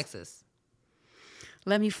 Texas. Texas.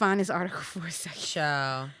 Let me find this article for a second.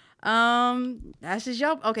 Ciao. That's just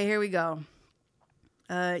your. Okay, here we go.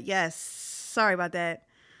 Yes. Sorry about that.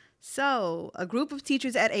 So, a group of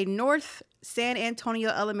teachers at a North San Antonio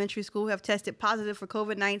elementary school have tested positive for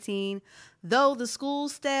COVID-19, though the school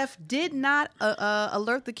staff did not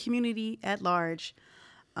alert the community at large.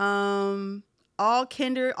 All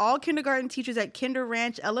kindergarten teachers at Kinder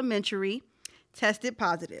Ranch Elementary tested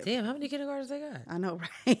positive. Damn, how many kindergartens they got? I know,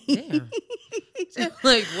 right? Damn.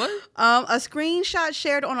 Like, what? A screenshot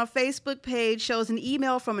shared on a Facebook page shows an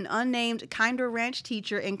email from an unnamed Kinder Ranch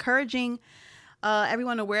teacher encouraging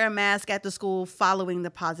everyone to wear a mask at the school following the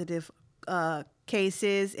positive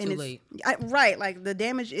cases. And Too late. Right, like the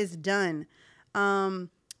damage is done.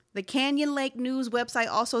 The Canyon Lake News website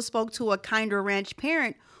also spoke to a Kinder Ranch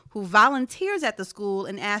parent who volunteers at the school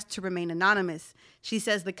and asked to remain anonymous. She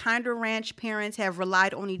says the Kinder Ranch parents have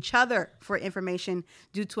relied on each other for information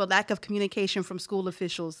due to a lack of communication from school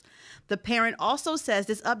officials. The parent also says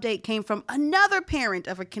this update came from another parent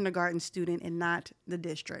of a kindergarten student and not the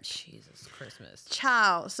district. Jesus Christmas.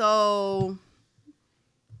 Child. So,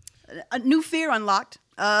 a new fear unlocked.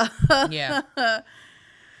 Yeah.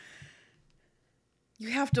 You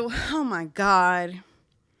have to, oh my God.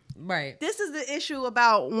 Right. This is the issue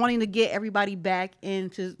about wanting to get everybody back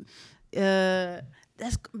into,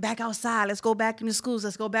 let's back outside. Let's go back into schools.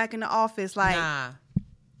 Let's go back in the office. Like, nah.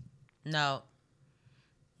 No.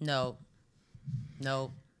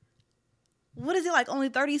 What is it like?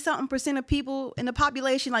 Only 30-something% of people in the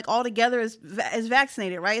population, like altogether, is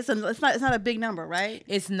vaccinated, right? It's not a big number, right?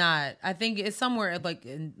 It's not. I think it's somewhere like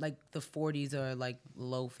in like the 40s or like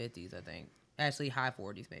low 50s. I think actually high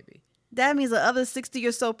 40s maybe. That means the other 60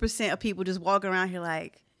 or so % of people just walking around here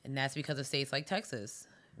like. And that's because of states like Texas.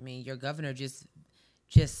 I mean, your governor just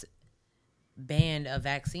banned a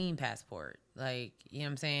vaccine passport. Like, you know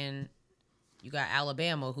what I'm saying? You got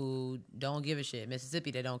Alabama who don't give a shit.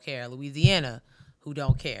 Mississippi that don't care. Louisiana who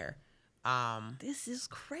don't care. This is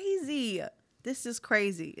crazy. Is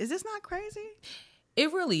this not crazy?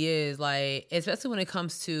 It really is. Like, especially when it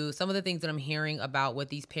comes to some of the things that I'm hearing about what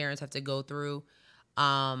these parents have to go through.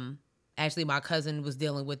 Actually, my cousin was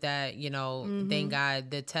dealing with that, you know, Thank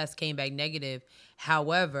God the test came back negative.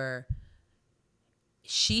 However,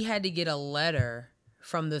 she had to get a letter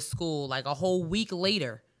from the school, like a whole week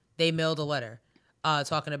later, they mailed a letter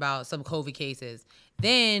talking about some COVID cases.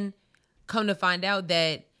 Then come to find out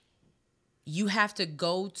that you have to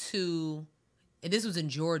go to, and this was in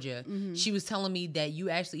Georgia. She was telling me that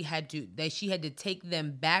she had to take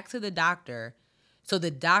them back to the doctor so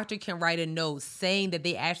the doctor can write a note saying that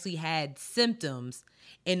they actually had symptoms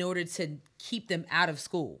in order to keep them out of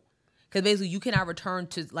school. Because basically you cannot return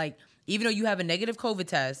to, like, even though you have a negative COVID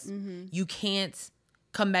test, you can't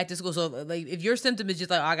come back to school. So, like, if your symptom is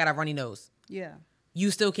just like, oh, I got a runny nose. Yeah.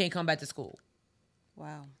 You still can't come back to school.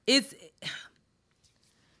 Wow.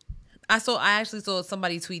 I actually saw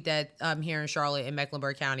somebody tweet that here in Charlotte in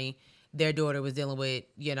Mecklenburg County, their daughter was dealing with,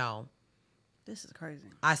 you know. This is crazy.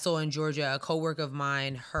 I saw in Georgia, a coworker of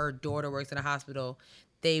mine, her daughter works in a hospital.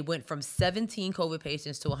 They went from 17 COVID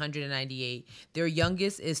patients to 198. Their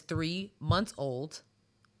youngest is 3 months old.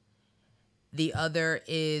 The other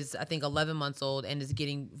is, I think, 11 months old and is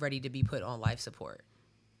getting ready to be put on life support.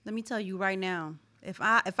 Let me tell you right now, if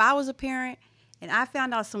I was a parent and I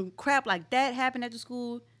found out some crap like that happened at the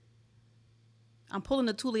school, I'm pulling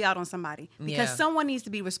the toolie out on somebody because someone needs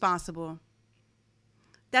to be responsible.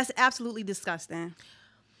 That's absolutely disgusting.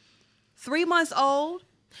 3 months old.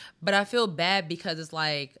 But I feel bad because it's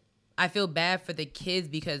like, I feel bad for the kids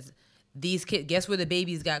because these kids, guess where the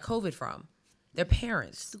babies got COVID from? Their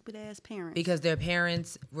parents. Stupid ass parents. Because their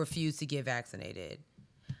parents refused to get vaccinated.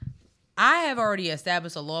 I have already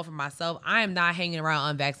established a law for myself. I am not hanging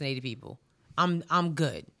around unvaccinated people. I'm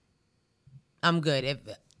good. I'm good.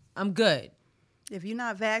 I'm good. If you're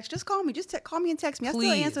not vaxxed, just call me. Just call me and text me. I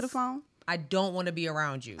Please. Still answer the phone. I don't want to be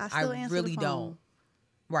around you. I really don't.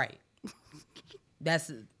 Right.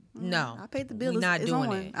 That's no. I paid the bill. We're not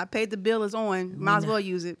doing it. I paid the bill. Is on. Might as well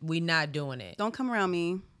use it. We're not doing it. Don't come around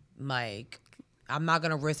me. Like, I'm not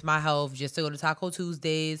gonna risk my health just to go to Taco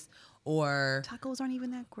Tuesdays or tacos aren't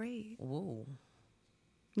even that great. Whoa.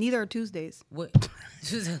 Neither are Tuesdays. What?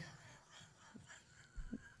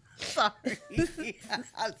 Sorry. I'm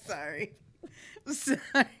sorry.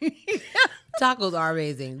 Tacos are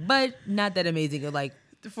amazing, but not that amazing. Like,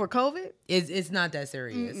 for COVID, it's not that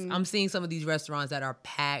serious. I'm seeing some of these restaurants that are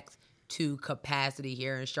packed to capacity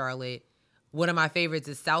here in Charlotte. One of my favorites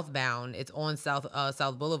is Southbound. It's on South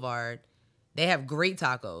Boulevard. They have great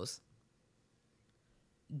tacos.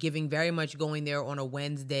 Giving very much going there on a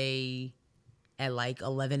Wednesday at like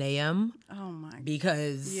 11 a.m. Oh my!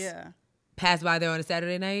 Because pass by there on a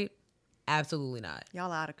Saturday night, absolutely not.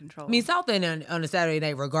 Y'all out of control. I mean, South End on a Saturday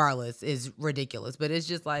night, regardless, is ridiculous. But it's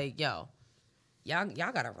just like, yo,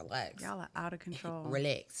 y'all gotta relax. Y'all are out of control.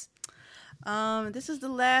 Relax. This is the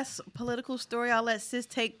last political story. I'll let Sis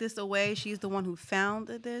take this away. She's the one who found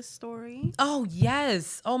this story. Oh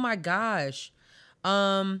yes. Oh my gosh.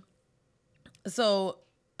 So,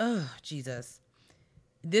 Jesus.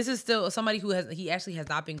 This is still somebody he actually has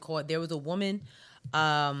not been caught. There was a woman,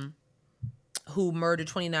 who murdered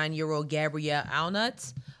 29-year-old Gabrielle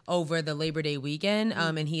Alnut over the Labor Day weekend.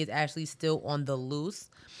 And he is actually still on the loose.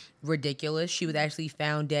 Ridiculous. She was actually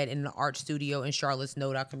found dead in an art studio in Charlotte's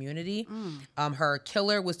NoDa community. Her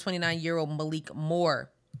killer was 29-year-old Malik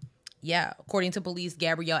Moore. Yeah, according to police,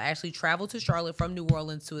 Gabrielle actually traveled to Charlotte from New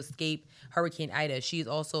Orleans to escape Hurricane Ida. She is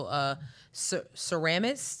also a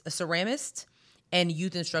ceramist and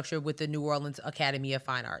youth instructor with the New Orleans Academy of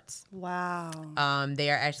Fine Arts. Wow.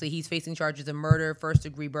 He's facing charges of murder,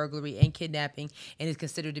 first-degree burglary, and kidnapping, and is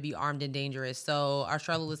considered to be armed and dangerous. So our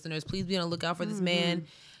Charlotte listeners, please be on the lookout for this man.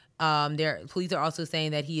 Police are also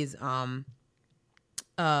saying that he is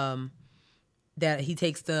that he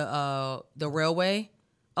takes the railway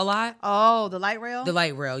a lot. Oh, the light rail? The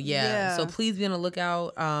light rail, yeah. So please be on the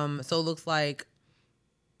lookout. So it looks like,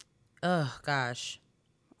 oh gosh.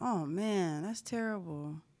 Oh man, that's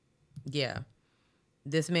terrible. Yeah.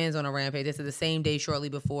 This man's on a rampage. This is the same day shortly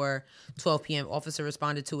before 12 p.m. Officer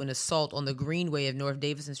responded to an assault on the Greenway of North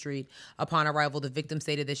Davison Street. Upon arrival, the victim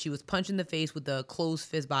stated that she was punched in the face with a closed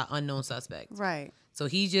fist by an unknown suspect. Right. So I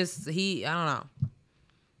don't know.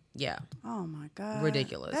 Yeah. Oh my God.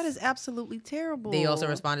 Ridiculous. That is absolutely terrible. They also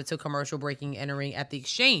responded to commercial breaking and entering at the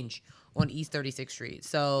Exchange on East 36th Street.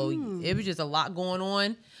 So it was just a lot going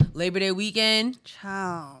on. Labor Day weekend.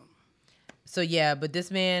 Child. So yeah, but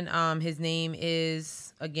this man, his name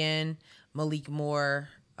is again Malik Moore.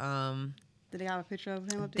 Do they have a picture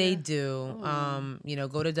of him up there? They do. Oh.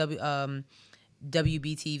 Go to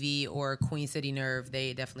WBTV or Queen City Nerve.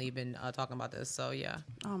 They definitely been talking about this. So yeah.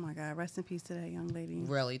 Oh my God! Rest in peace to that young lady.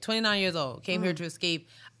 Really, 29 years old, came here to escape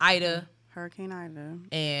Ida. Hurricane Ida.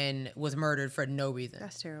 And was murdered for no reason.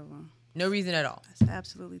 That's terrible. No reason at all. That's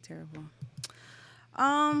absolutely terrible.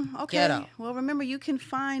 Okay. Ghetto. Well, remember, you can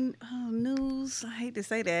find news. I hate to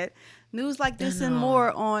say that. News like this and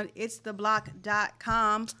more on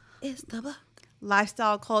itstheblock.com. It's the block.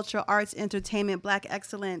 Lifestyle, culture, arts, entertainment, black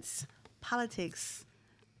excellence, politics,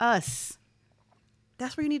 us.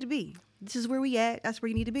 That's where you need to be. This is where we at. That's where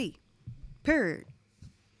you need to be. Period.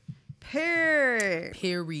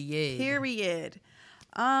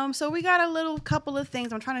 So we got a couple of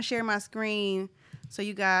things. I'm trying to share my screen so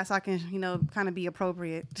you guys, so I can, kind of be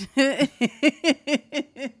appropriate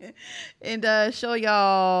and show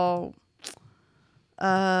y'all.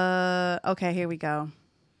 Okay, here we go.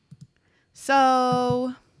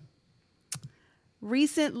 So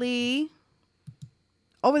recently,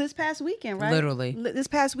 over this past weekend, right? Literally. This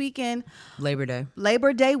past weekend.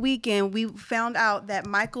 Labor Day weekend, we found out that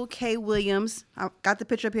Michael K. Williams, I got the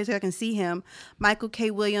picture up here so I can see him. Michael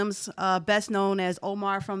K. Williams, best known as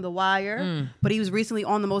Omar from The Wire, but he was recently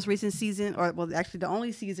on the most recent season, actually the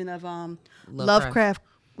only season of Lovecraft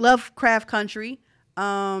Country,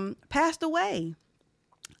 passed away.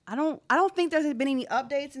 I don't think there's been any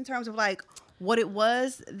updates in terms of like what it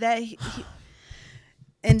was that he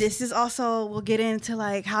and this is also, we'll get into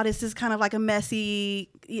like how this is kind of like a messy,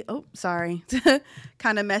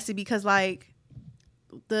 kind of messy because like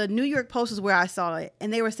the New York Post is where I saw it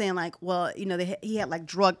and they were saying like, well, he had like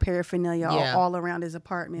drug paraphernalia all around his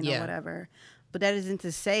apartment or whatever. But that isn't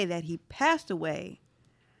to say that he passed away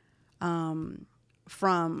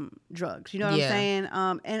from drugs. You know what I'm saying?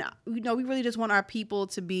 And we really just want our people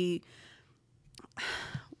to be...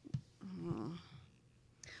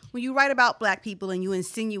 When you write about black people and you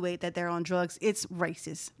insinuate that they're on drugs, it's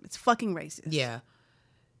racist. It's fucking racist. Yeah.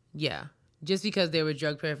 Yeah. Just because there was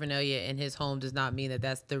drug paraphernalia in his home does not mean that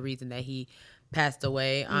that's the reason that he passed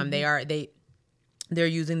away. They're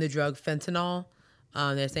using the drug fentanyl.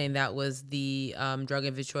 They're saying that was the drug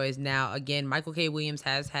of his choice. Now, again, Michael K. Williams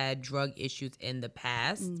has had drug issues in the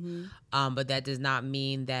past, but that does not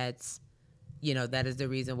mean that is the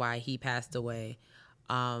reason why he passed away.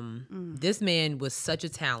 This man was such a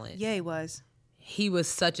talent. Yeah, he was. He was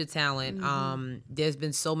such a talent. There's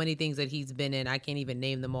been so many things that he's been in. I can't even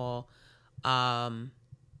name them all.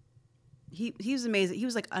 He was amazing. He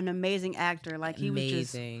was like an amazing actor. Like he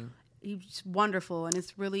was just wonderful. And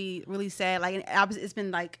it's really, really sad. Like it's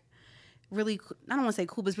been like really, I don't want to say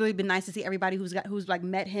cool, but it's really been nice to see everybody who's like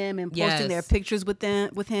met him and posting their Yes. pictures with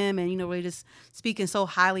him, and really just speaking so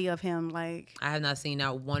highly of him. Like, I have not seen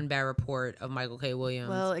out one bad report of Michael K. Williams.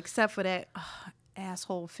 well, except for that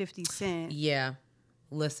asshole 50 Cent. Yeah.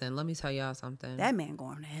 Listen, let me tell y'all something. That man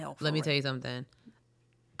going to hell. Let me tell you something.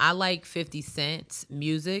 I like 50 Cent's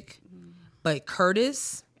music, but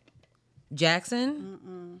Curtis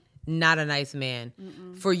Jackson, not a nice man.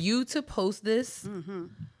 For you to post this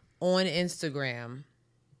on Instagram,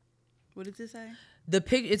 What did it say?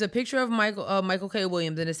 it's a picture of Michael K.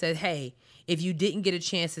 Williams, and it says, "Hey, if you didn't get a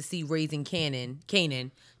chance to see Raising Canaan,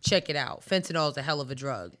 check it out. Fentanyl is a hell of a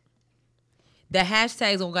drug." The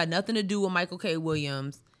hashtags don't got nothing to do with Michael K.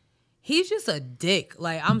 Williams. He's just a dick.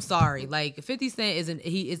 Like, I'm sorry. Like, 50 Cent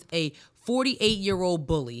he is a 48-year-old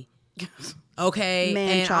bully. Okay?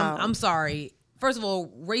 Man, child. I'm sorry. First of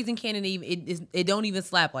all, Raising Canaan, it don't even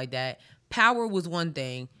slap like that. Power was one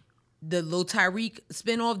thing. The Lil Tyreek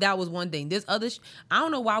spinoff, that was one thing. This other, I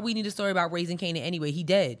don't know why we need a story about Raising Canaan anyway. He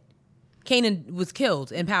dead. Canaan was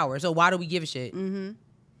killed in Power, so why do we give a shit? I'm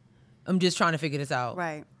just trying to figure this out.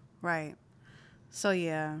 Right. So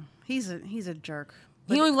yeah, he's a jerk.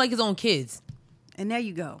 He don't even like his own kids. And there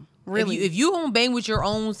you go. Really, If you don't bang with your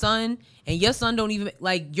own son and your son don't even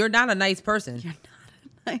you're not a nice person. you're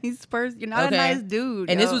not a nice person. You're not a nice dude.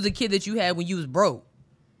 And this was a kid that you had when you was broke.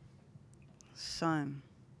 Son.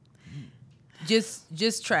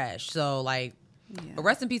 Just trash. So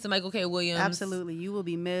rest in peace to Michael K. Williams. Absolutely, you will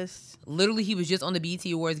be missed. Literally, he was just on the BET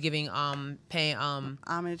Awards giving paying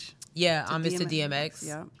Homage. yeah, homage to DMX.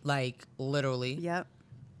 Yep. Like literally. Yep.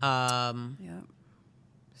 Yep.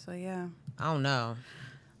 So yeah. I don't know.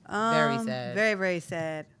 Very sad. Very, very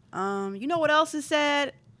sad. You know what else is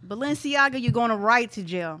sad? Balenciaga, you're going right to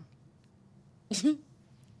jail.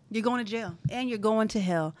 You're going to jail. And you're going to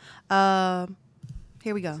hell.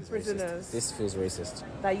 Here we go. Prisoners This feels racist.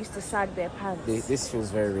 that used to sag their pants. This feels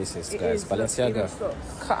very racist, It guys. is, Balenciaga. look,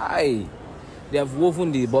 Kai. They have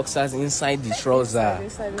woven the boxers inside the trouser.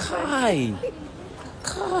 Inside.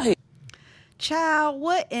 Kai. Child,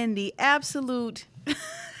 what in the absolute...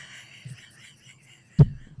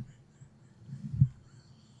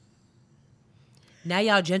 Now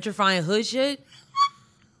y'all gentrifying hood shit?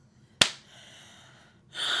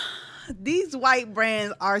 These white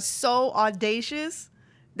brands are so audacious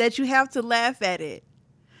that you have to laugh at it.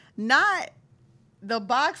 Not the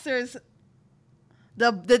boxers,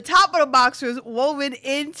 the top of the boxers woven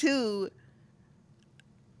into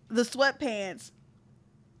the sweatpants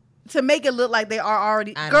to make it look like they are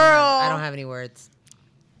already. I don't have any words.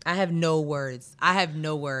 I have no words.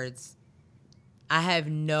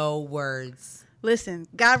 Listen,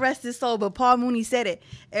 God rest his soul, but Paul Mooney said it.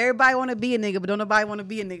 Everybody want to be a nigga, but don't nobody want to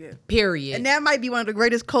be a nigga. Period. And that might be one of the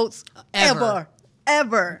greatest quotes ever.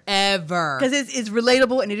 Because it's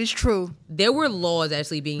relatable and it is true. There were laws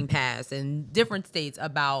actually being passed in different states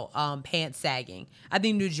about pants sagging. I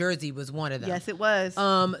think New Jersey was one of them. Yes, it was.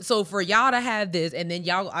 So for y'all to have this, and then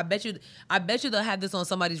y'all, I bet you they'll have this on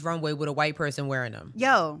somebody's runway with a white person wearing them.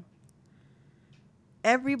 Yo,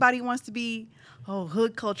 everybody wants to be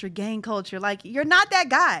hood culture, gang culture. Like, you're not that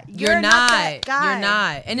guy. You're not that guy. You're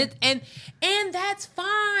not. And that's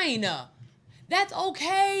fine. That's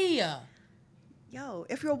okay. Yo,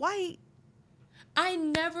 if you're white, I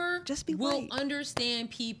never just be will white. understand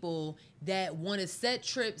people that want to set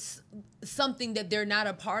trips something that they're not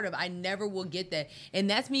a part of. I never will get that. And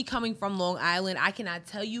that's me coming from Long Island. I cannot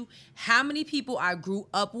tell you how many people I grew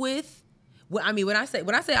up with. When I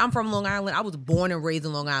say I'm from Long Island, I was born and raised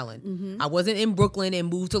in Long Island. Mm-hmm. I wasn't in Brooklyn and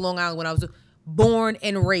moved to Long Island when I was born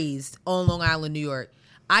and raised on Long Island, New York.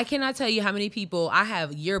 I cannot tell you how many people I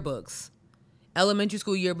have yearbooks, elementary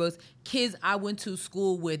school yearbooks, kids I went to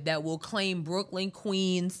school with that will claim Brooklyn,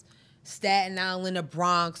 Queens, Staten Island, the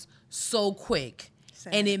Bronx so quick.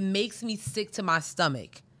 Sad. And it makes me sick to my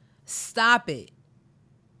stomach. Stop it.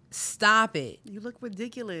 You look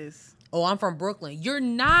ridiculous. Oh, I'm from Brooklyn. You're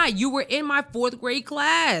not. You were in my 4th grade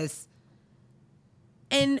class.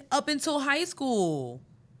 And up until high school.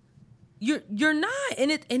 You're not.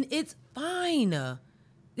 And it's fine.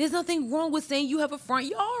 There's nothing wrong with saying you have a front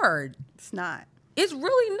yard. It's not. It's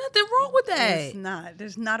really nothing wrong with that. It's not.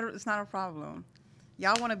 It's not a problem.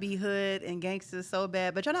 Y'all want to be hood and gangsters so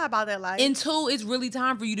bad, but you're not about that life. Until it's really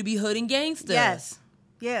time for you to be hood and gangster. Yes.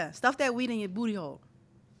 Yeah. Stuff that weed in your booty hole.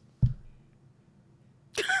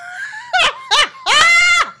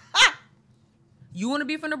 You want to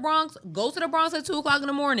be from the Bronx? Go to the Bronx at 2 o'clock in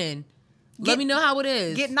the morning. Let me know how it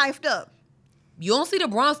is. Get knifed up. You don't see the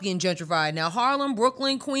Bronx getting gentrified. Now, Harlem,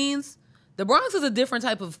 Brooklyn, Queens, the Bronx is a different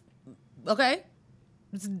type of, okay?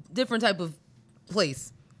 It's a different type of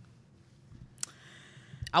place.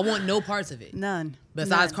 I want no parts of it. None.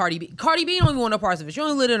 Besides None. Cardi B. Cardi B don't even want no parts of it. She don't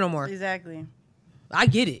even live there no more. Exactly. I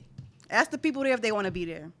get it. Ask the people there if they want to be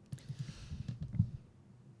there.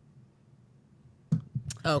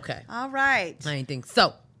 Okay. All right. I ain't think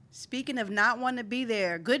so. Speaking of not wanting to be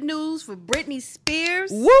there, good news for Britney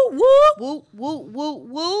Spears. Whoop, whoop. Whoop, whoop, whoop,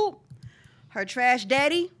 whoop. Her trash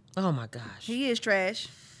daddy, Oh, my gosh. he is trash,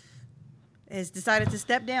 has decided to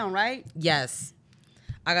step down, right? Yes.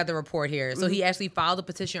 I got the report here. So he actually filed a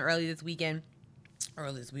petition early this week to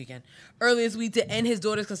end his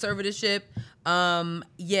daughter's conservatorship.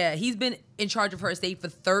 Yeah, he's been in charge of her estate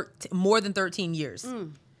for more than 13 years.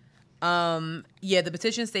 Yeah, the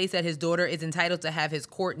petition states that his daughter is entitled to have his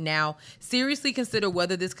court now seriously consider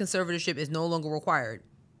whether this conservatorship is no longer required.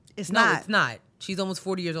 It's No, not. it's not. She's almost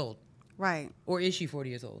 40 years old. Right. Or is she 40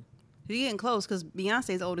 years old? She's getting close because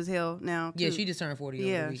Beyonce's old as hell now. Yeah, too. she just turned 40 over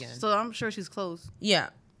the Yeah, weekend. so I'm sure she's close. Yeah.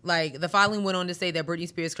 Like, the filing went on to say that Britney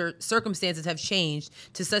Spears' circumstances have changed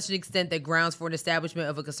to such an extent that grounds for an establishment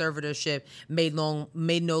of a conservatorship made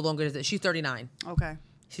no longer. She's 39. Okay.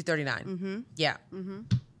 She's 39. Mm-hmm. Yeah.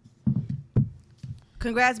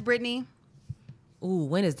 Congrats, Britney. Ooh,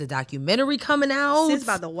 when is the documentary coming out? Sis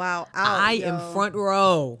about to wow out. I yo. am front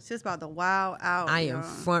row. Sis about to wow out. I yo. am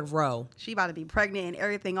front row. She about to be pregnant and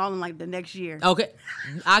everything all in like the next year. Okay.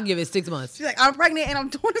 I'll give it 6 months. She's like, I'm pregnant and I'm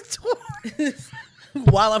doing a tour.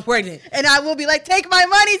 While I'm pregnant. And I will be like, take my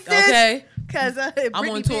money, sis. Okay. Because I'm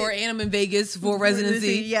on tour and I'm in Vegas for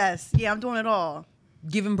residency. Yes. Yeah, I'm doing it all.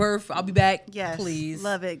 Giving birth. I'll be back. Yes. Please.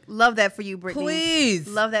 Love it. Love that for you, Britney. Please.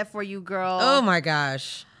 Love that for you, girl. Oh my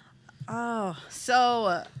gosh. Oh,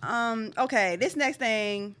 so, okay. This next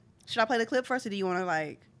thing, should I play the clip first or do you want to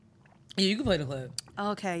like? Yeah, you can play the clip.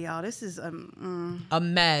 Okay, y'all. This is, A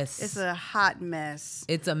mess. it's a hot mess.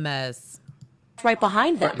 It's a mess. Right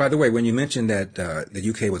behind them. By the way, when you mentioned that the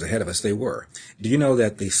UK was ahead of us, they were. Do you know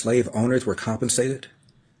that the slave owners were compensated?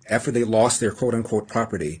 After they lost their quote-unquote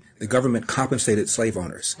property, the government compensated slave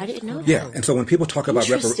owners. I didn't know that. Yeah, and so when people talk about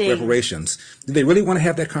Interesting. reparations, do they really want to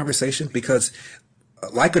have that conversation? Because,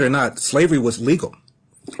 like it or not, slavery was legal.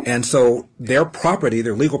 And so their property,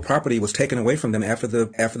 their legal property, was taken away from them after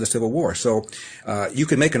the Civil War. So you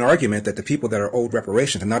can make an argument that the people that are owed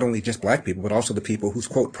reparations, and not only just black people, but also the people whose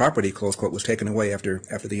quote property, close quote, was taken away after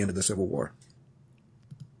the end of the Civil War.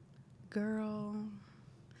 Girl.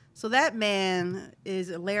 So that man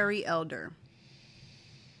is Larry Elder.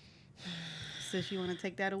 Sis, you want to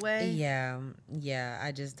take that away? Yeah.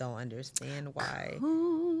 I just don't understand why.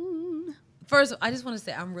 First, I just want to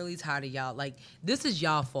say I'm really tired of y'all. Like, this is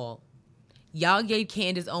y'all fault. Y'all gave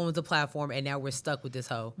Candace Owens a platform, and now we're stuck with this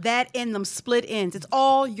hoe. That and them split ends. It's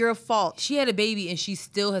all your fault. She had a baby, and she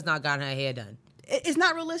still has not gotten her hair done. It's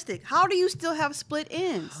not realistic. How do you still have split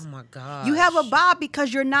ends? Oh my god. You have a bob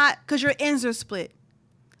because your ends are split.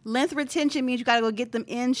 Length retention means you got to go get them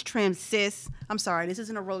ends trimmed, sis. I'm sorry. This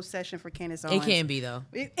isn't a roast session for Candace Owens. It can be though.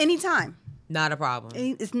 Anytime. Not a problem.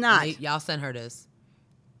 It's not. Y'all send her this.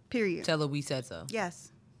 Period. Tell her we said so.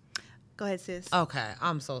 Yes. Go ahead, sis. Okay,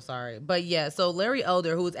 I'm so sorry. But yeah, so Larry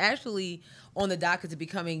Elder, who is actually on the docket to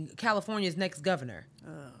becoming California's next governor.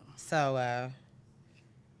 So,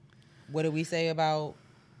 what did we say about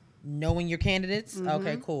knowing your candidates? Mm-hmm.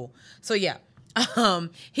 Okay, cool. So yeah,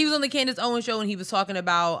 he was on the Candace Owens show and he was talking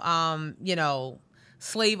about,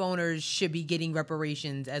 slave owners should be getting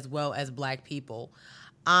reparations as well as black people.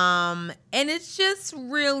 And it's just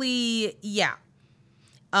really, yeah.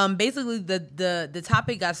 Basically, the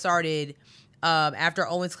topic got started after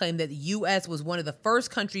Owens claimed that the U.S. was one of the first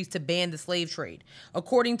countries to ban the slave trade.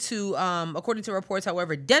 According to reports,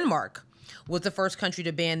 however, Denmark was the first country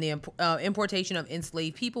to ban the importation of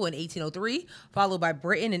enslaved people in 1803, followed by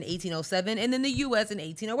Britain in 1807, and then the U.S. in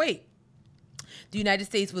 1808. The United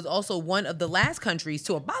States was also one of the last countries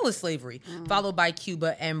to abolish slavery, followed by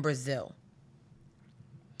Cuba and Brazil.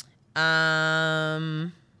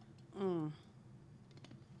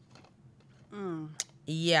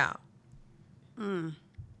 Yeah.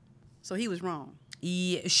 So he was wrong.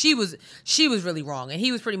 Yeah, she was really wrong, and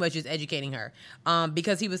he was pretty much just educating her,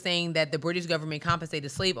 because he was saying that the British government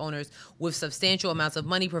compensated slave owners with substantial amounts of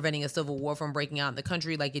money, preventing a civil war from breaking out in the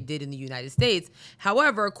country like it did in the United States.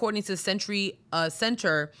 However, according to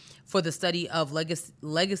Center for the Study of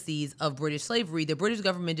Legacies of British Slavery, the British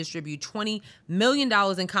government distributed $20 million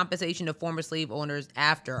in compensation to former slave owners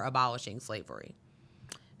after abolishing slavery.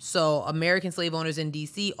 So American slave owners in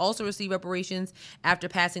D.C. also received reparations after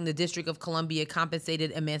passing the District of Columbia Compensated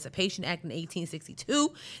Emancipation Act in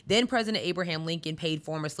 1862. Then President Abraham Lincoln paid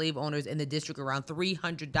former slave owners in the district around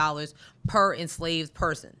 $300 per enslaved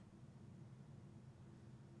person.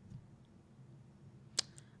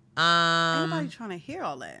 Ain't nobody trying to hear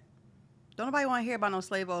all that. Don't nobody want to hear about no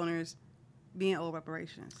slave owners being owed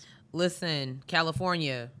reparations. Listen,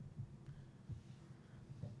 California.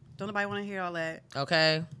 Don't nobody want to hear all that.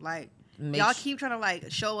 Okay. Like, Make y'all sh- keep trying to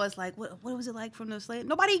like show us like what was it like from the slave?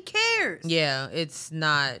 Nobody cares. Yeah, it's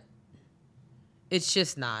not. It's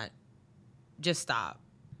just not. Just stop.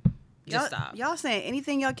 Just stop. Y'all saying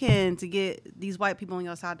anything y'all can to get these white people on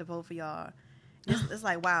your side to vote for y'all. It's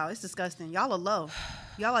like, wow, it's disgusting. Y'all are low.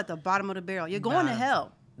 Y'all at the bottom of the barrel. You're going to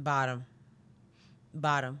hell. Bottom.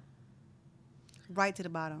 Right to the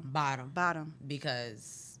bottom. Bottom.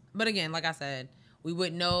 Because, but again, like I said, we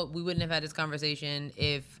wouldn't have had this conversation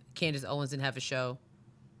if Candace Owens didn't have a show.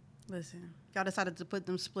 Listen, y'all decided to put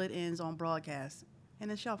them split ends on broadcast,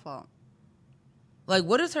 and it's your fault. Like,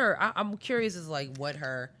 what is her? I'm curious. Is like what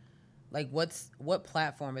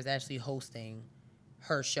platform is actually hosting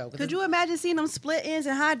her show? Could you imagine seeing them split ends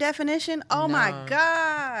in high definition? Oh my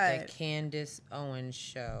God! The Candace Owens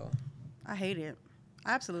show. I hate it.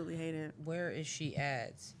 I absolutely hate it. Where is she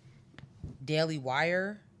at? Daily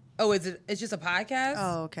Wire. Oh, it's just a podcast?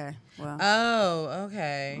 Oh, okay. Well. Oh,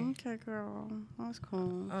 okay. Okay, girl. That's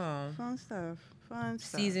cool. Oh. Fun stuff.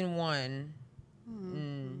 Season 1.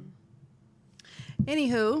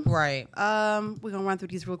 Anywho. Right. We're gonna run through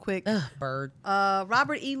these real quick. Ugh, bird.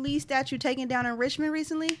 Robert E. Lee statue taken down in Richmond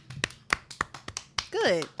recently.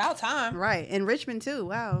 Good. About time. Right. In Richmond too.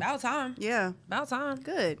 Wow. About time. Yeah. About time.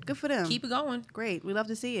 Good. Good for them. Keep it going. Great. We love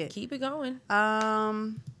to see it. Keep it going.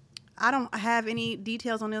 I don't have any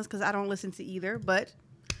details on this because I don't listen to either, but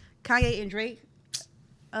Kanye and Drake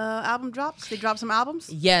album drops. They dropped some albums.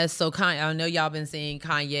 Yes, so I know y'all been seeing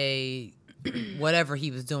Kanye, whatever he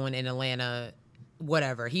was doing in Atlanta,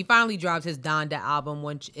 whatever. He finally dropped his Donda album,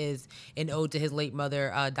 which is an ode to his late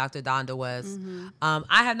mother, Dr. Donda West. Mm-hmm.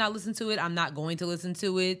 I have not listened to it. I'm not going to listen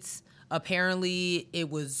to it. Apparently, it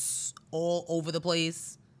was all over the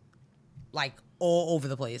place. Like, all over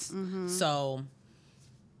the place. Mm-hmm. So...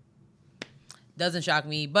 doesn't shock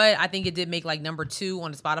me, but I think it did make like number 2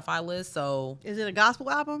 on the Spotify list. So Is it a gospel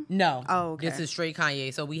album? no, Oh, okay. This is straight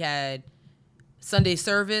Kanye. So we had Sunday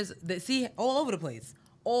service. All over the place,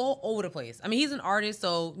 all over the place. I mean, he's an artist,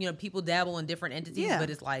 so people dabble in different entities, Yeah. but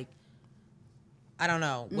it's like I don't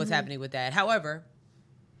know what's happening with that. However,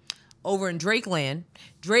 over in Drake land,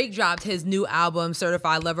 Drake dropped his new album,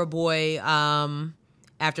 Certified Lover Boy,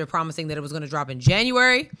 after promising that it was going to drop in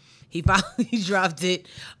January. He finally dropped it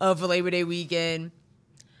for Labor Day weekend.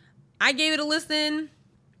 I gave it a listen.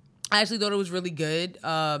 I actually thought it was really good.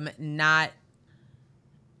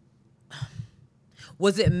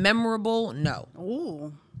 Was it memorable? No.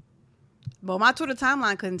 Ooh. Well, my Twitter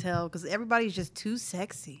timeline couldn't tell because everybody's just too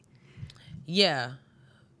sexy. Yeah.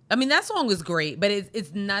 I mean, that song is great, but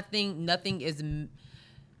it's nothing is...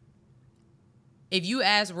 If you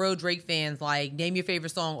ask real Drake fans, like, name your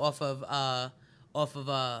favorite song off of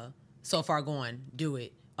So Far Gone, do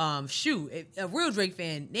it. Shoot, a real Drake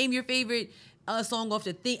fan, name your favorite song off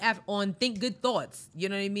the Think Good Thoughts. You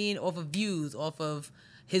know what I mean? Off of Views, off of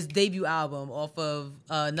his debut album, off of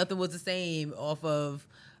Nothing Was the Same, off of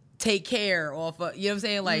Take Care, off of, you know what I'm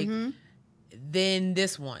saying? Like, then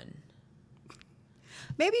this one.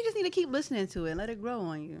 Maybe you just need to keep listening to it and let it grow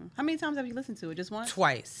on you. How many times have you listened to it? Just once?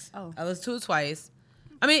 Twice. Oh. I listened to it twice.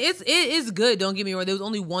 I mean, it is good. Don't get me wrong. There was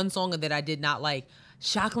only one song that I did not like.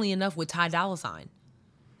 Shockingly enough, with Ty Dolla $ign.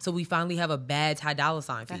 So we finally have a bad Ty Dolla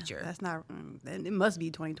 $ign feature. That's not. It must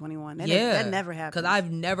be 2021. That never happened. Because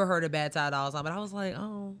I've never heard a bad Ty Dolla $ign, but I was like,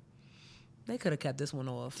 oh, they could have kept this one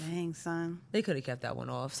off. Dang, son. They could have kept that one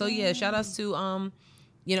off. So yeah, shout outs to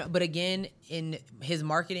but again, in his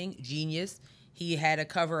marketing genius, he had a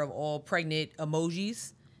cover of all pregnant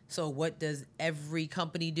emojis. So what does every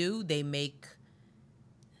company do? They make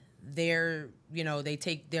they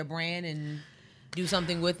take their brand and do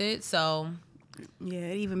something with it. So yeah,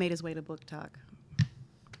 it even made his way to Book Talk.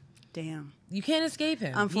 Damn. You can't escape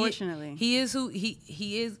him. Unfortunately. He is who he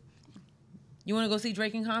is. You want to go see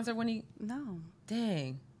Drake in concert when he... No.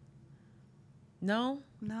 Dang. No?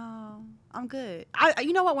 No. I'm good.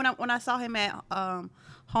 You know what? When I saw him at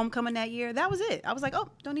Homecoming that year, that was it. I was like, oh,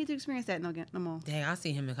 don't need to experience that no more. Dang, I've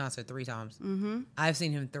seen him in concert 3 times. Mm-hmm. I've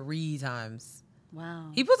seen him 3 times.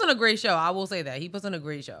 Wow. He puts on a great show. I will say that. He puts on a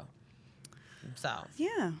great show. So.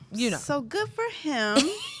 Yeah. You know. So good for him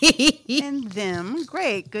and them.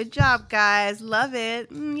 Great. Good job, guys. Love it.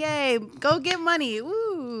 Yay. Go get money.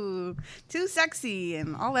 Woo. Too sexy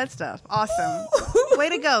and all that stuff. Awesome. Way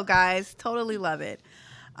to go, guys. Totally love it.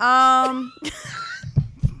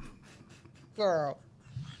 Girl.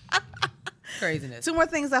 Craziness. 2 more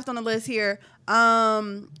things left on the list here.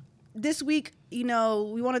 This week, you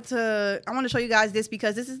know, I want to show you guys this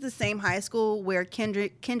because this is the same high school where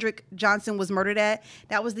Kendrick Johnson was murdered at.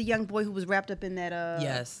 That was the young boy who was wrapped up in that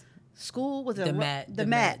yes. school. Was it the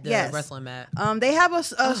mat? Yes. Wrestling mat. They have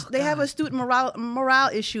a student morale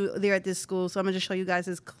issue there at this school. So I'm gonna just show you guys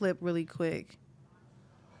this clip really quick.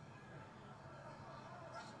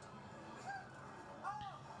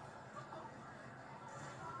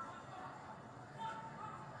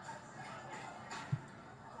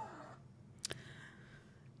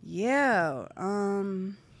 Yeah.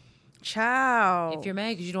 Child. If you're mad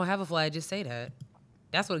because you don't have a flag, just say that.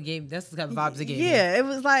 That's what it gave. That's the kind of vibes it gave. Yeah, it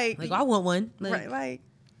was like I want one. Right.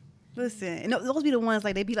 Listen, and those be the ones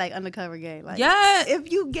like they be like undercover gay. Like, yeah.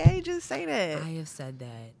 If you gay, just say that. I have said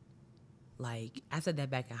that. Like I said that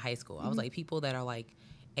back in high school. I was like, people that are like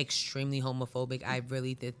extremely homophobic. I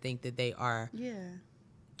really did think that they are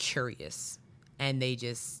curious, and they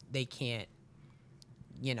can't.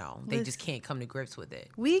 You know, they just can't come to grips with it.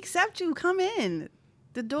 We accept you. Come in.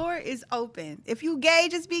 The door is open. If you gay,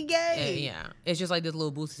 just be gay. Yeah. It's just like this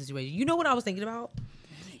little Boosie situation. You know what I was thinking about? That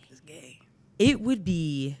nigga's gay. It would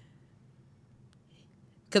be...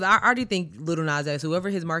 Because I already think Lil Nas X,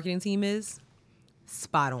 whoever his marketing team is,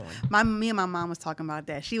 spot on. Me and my mom was talking about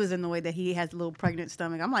that. She was in the way that he has a little pregnant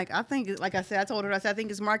stomach. I'm like, I think, like I said, I told her, I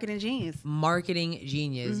think it's marketing genius. Marketing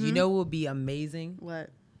genius. You know what would be amazing?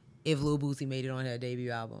 What? If Lil Boosie made it on her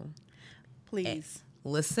debut album. Please.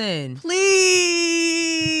 Listen. Please.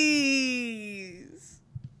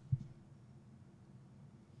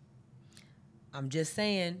 I'm just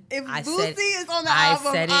saying. If Boosie is on the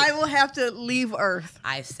album, I will have to leave Earth.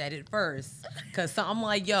 I said it first. Because I'm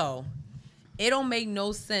like, yo, it don't make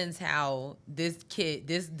no sense how this kid,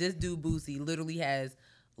 this dude Boosie literally has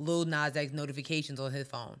Lil Nas X notifications on his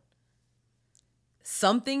phone.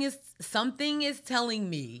 Something is telling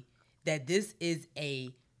me that this is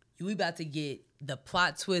we about to get the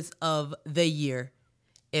plot twist of the year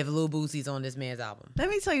if Lil Boosie's on this man's album. Let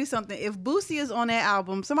me tell you something. If Boosie is on that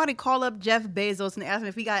album, somebody call up Jeff Bezos and ask him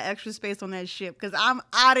if he got extra space on that ship because I'm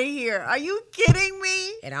out of here. Are you kidding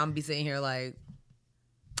me? And I'm be sitting here like,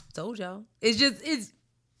 told y'all. Think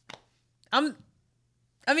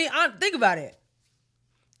about it.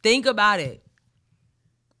 Think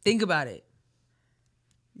about it.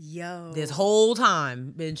 Yo. This whole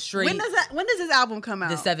time been straight. When does this album come out?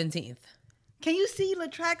 The 17th. Can you see the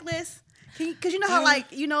track list? Because you know how I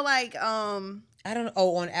don't know.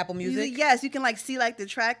 Oh, on Apple Music? Yes, you can like see like the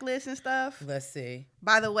track list and stuff. Let's see.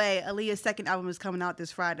 By the way, Aaliyah's second album is coming out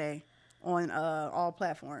this Friday on all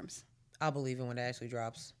platforms. I'll believe it when it actually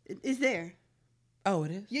drops. It's there. Oh,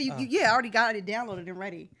 it is? Yeah, I already got it downloaded and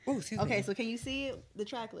ready. Oh, excuse me. Okay, so can you see it? The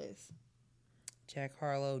track list? Jack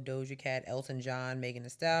Harlow, Doja Cat, Elton John, Megan Thee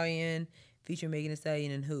Stallion. Feature Megan Thee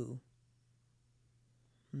Stallion and who?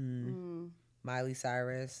 Miley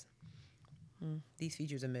Cyrus. These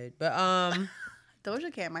features are mid. But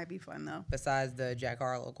Doja Cat might be fun though. Besides the Jack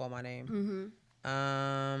Harlow, Call My Name.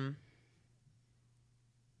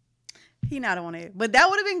 He not on it. But that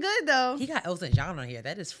would have been good though. He got Elton John on here.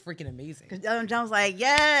 That is freaking amazing. Because Elton John was like,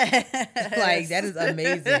 yes. Like, that is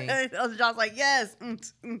amazing. Elton John's like, yes.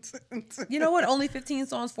 You know what? Only 15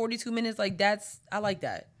 songs, 42 minutes. Like, I like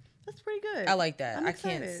that. That's pretty good. I like that. I'm I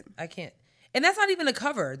can't. excited. And that's not even a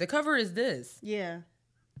cover. The cover is this. Yeah.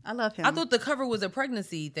 I love him. I thought the cover was a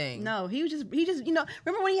pregnancy thing. No, he just,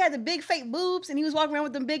 remember when he had the big fake boobs and he was walking around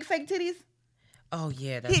with them big fake titties? Oh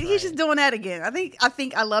yeah, that's right. He's just doing that again. I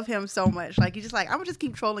think I love him so much. Like he's just like, I'm gonna just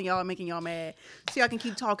keep trolling y'all and making y'all mad, so y'all can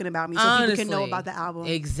keep talking about me, so Honestly, people can know about the album.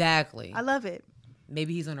 Exactly. I love it.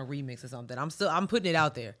 Maybe he's on a remix or something. I'm putting it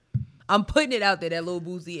out there. I'm putting it out there that Lil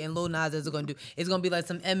Boosie and Lil Nas X are gonna do. It's gonna be like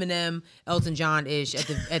some Eminem, Elton John ish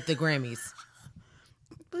at the Grammys.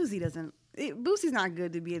 Boosie's not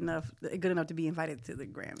good enough to be invited to the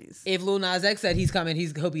Grammys. If Lil Nas X said he's coming,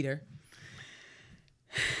 he'll be there.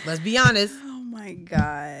 Let's be honest. Oh my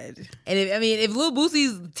God. And if Lil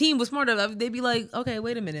Boosie's team was smart enough, they'd be like, okay,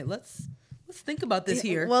 wait a minute, let's think about this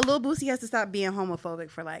here. Well, Lil Boosie has to stop being homophobic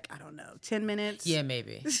for 10 minutes. Yeah,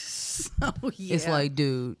 maybe. So yeah. It's like,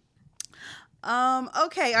 dude.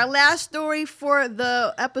 Okay, our last story for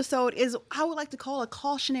the episode is I would like to call a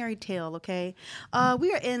cautionary tale, okay?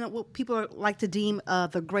 We are in what people like to deem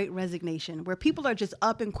the Great Resignation, where people are just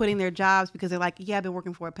up and quitting their jobs because they're like, yeah, I've been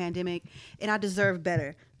working for a pandemic and I deserve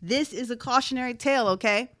better. This is a cautionary tale,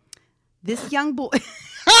 okay? This young boy...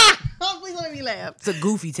 Oh, please don't make me laugh. It's a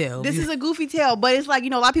goofy tale. This is a goofy tale, but it's like, a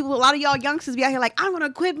lot of y'all youngsters be out here like, I'm going to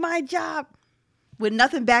quit my job with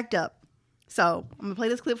nothing backed up. So I'm going to play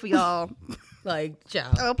this clip for y'all.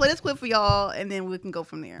 Child. I'll play this clip for y'all, and then we can go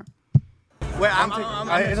from there. Wait,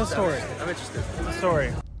 it's a story. I'm interested. It's a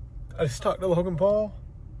story. I just talked to Logan Paul.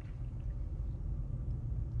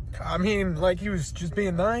 I mean, like, he was just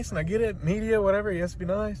being nice, and I get it. Media, whatever, he has to be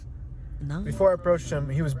nice. No. Before I approached him,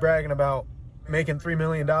 he was bragging about making $3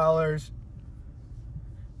 million. I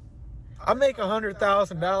make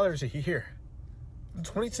 $100,000 a year. I'm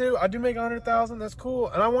 22, I do make $100,000. That's cool,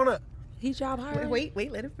 and I want to. He job hired. Wait,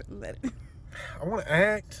 let it. I want to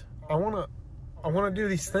act. I want to do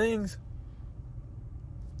these things.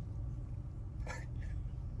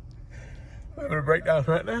 I'm gonna break down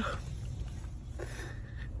right now.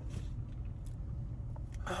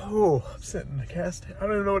 Oh, I'm sitting in the cast. I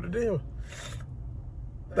don't even know what to do.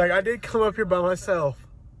 Like, I did come up here by myself.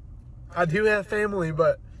 I do have family,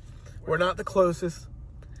 but we're not the closest.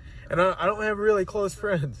 And I don't have really close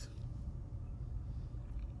friends.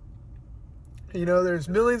 You know, there's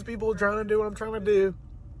millions of people trying to do what I'm trying to do.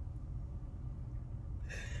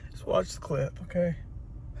 Just watch the clip, okay?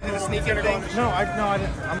 Sneaking thing? No, I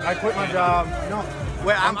didn't. I quit my job. No.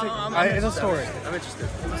 Wait, It's a story. I'm interested.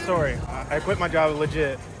 It's a story. I quit my job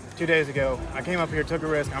legit 2 days ago. I came up here, took a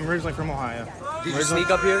risk. I'm originally from Ohio. Did you sneak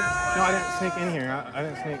up here? No, I didn't sneak in here. I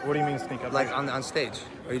didn't sneak. What do you mean sneak up? Like here? on stage?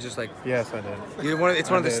 Or you just like? Yes, I did. It's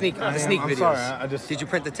one of the did. sneak I'm videos. sorry. I just. Did you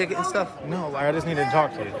print the ticket and stuff? No, like, I just needed to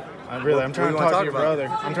talk to you. I'm trying What do to you talk wanna to your talk about? brother.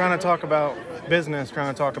 I'm trying to talk about business.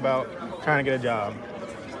 Trying to talk about trying to get a job.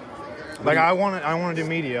 Like, I want to do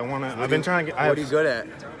media. I've been trying to get. What are you good at?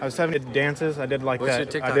 I was 70 dances. I did like What's that. your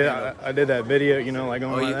TikTok I did. handle? I did that video. You know, like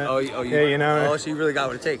going like that. Yeah, you know. Oh, so you really got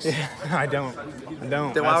what it takes. I don't.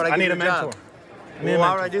 Then why would I need give a you a mentor. job? I need a Well, why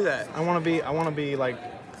mentor. would I do that? I want to be like.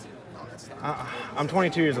 I'm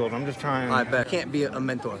 22 years old. I'm just trying. I bet. I can't be a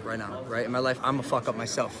mentor right now, right? In my life, I'm a fuck up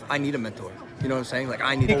myself. I need a mentor. You know what I'm saying? Like,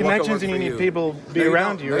 I need You need to work connections and for you need people be No,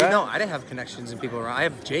 around don't. you, No, right? No, I didn't have connections and people around. I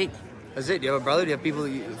have Jake. That's it. Do you have a brother? Do you have people,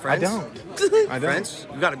 friends? I don't. I don't. Friends?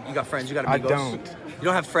 You got friends. You got I amigos. don't. You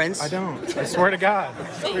don't have friends? I don't. I swear to God.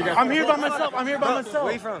 I'm here by myself. Where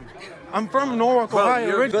are you from? I'm from Norwalk, Bro, Ohio.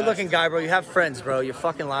 you're a originally. good-looking guy, bro. You have friends, bro. You're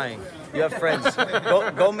fucking lying. You have friends.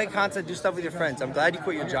 Go make content. Do stuff with your friends. I'm glad you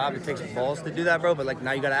quit your job. It takes balls to do that, bro. But like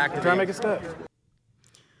now you gotta act. Try to make a step.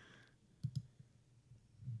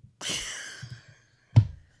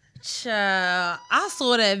 Child, I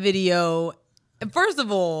saw that video. And first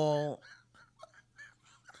of all,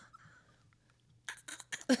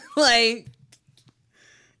 like,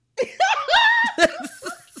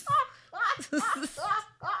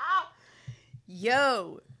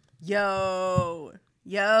 Yo.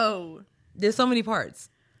 there's so many parts.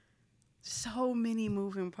 So many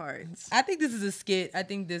moving parts. I think this is a skit. I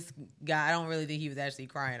think this guy, I don't really think he was actually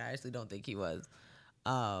crying. I actually don't think he was.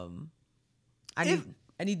 I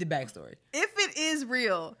need the backstory. If it is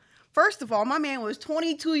real, first of all, my man was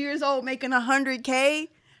 22 years old making $100K.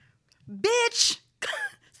 Bitch.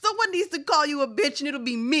 Someone needs to call you a bitch and it'll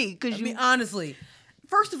be me. I mean, honestly.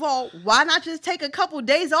 First of all, why not just take a couple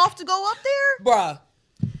days off to go up there? Bruh.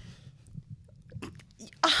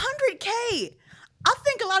 $100K. I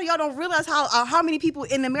think a lot of y'all don't realize how many people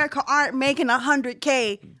in America aren't making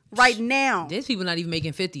 $100K right now. There's people not even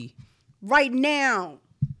making 50. Right now.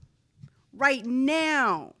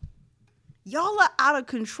 Y'all are out of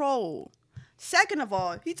control. Second of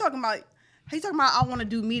all, he's talking about I want to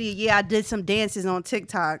do media. Yeah, I did some dances on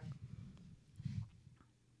TikTok.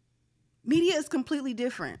 Media is completely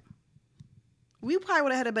different. We probably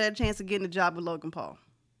would have had a better chance of getting a job with Logan Paul.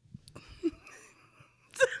 I'm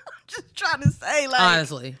just trying to say, like,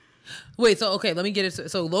 Honestly. Wait, so okay, let me get it.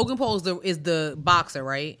 So Logan Paul is the boxer,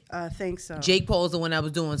 right? I think so. Jake Paul is the one that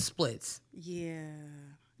was doing splits. Yeah.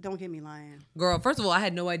 Don't get me lying. Girl, first of all, I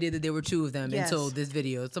had no idea that there were two of them Yes. until this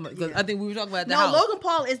video. Yeah. I think we were talking about the No, house. Logan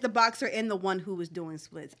Paul is the boxer and the one who was doing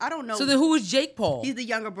splits. I don't know. So then who was Jake Paul? He's the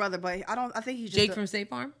younger brother, but I think he's just Jake from State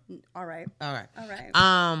Farm? All right. All right. All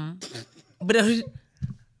right. But it was,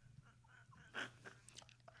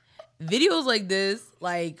 videos like this,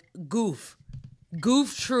 like Goof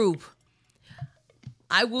Troop.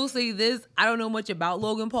 I will say this, I don't know much about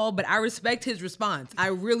Logan Paul, but I respect his response. I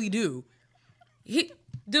really do. He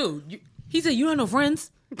said, you don't have no friends?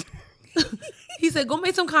 He said, go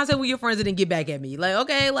make some content with your friends and then get back at me. Like,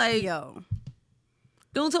 okay, like, Yo.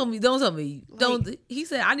 Don't tell me. Like, He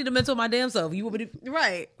said, I need to mentor my damn self. You want me to?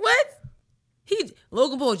 Right. What?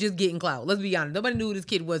 Logan Paul was just getting clout. Let's be honest. Nobody knew who this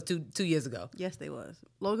kid was two years ago. Yes, they was.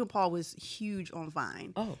 Logan Paul was huge on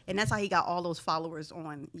Vine. Oh. And that's how he got all those followers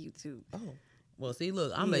on YouTube. Oh. Well, see,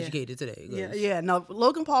 look, I'm educated today. Yeah. No,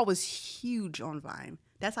 Logan Paul was huge on Vine.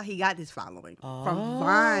 That's how he got his following from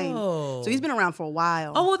Vine. So he's been around for a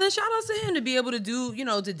while. Oh, well, then shout out to him to be able to do,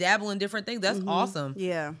 to dabble in different things. That's awesome.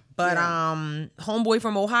 Yeah. But yeah. homeboy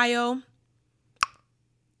from Ohio,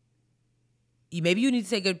 maybe you need to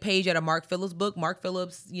take a page out of Mark Phillips' book. Mark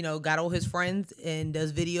Phillips, got all his friends and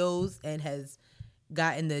does videos and has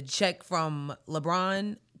gotten the check from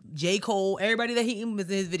LeBron, J. Cole, everybody that he was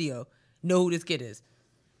in his video know who this kid is.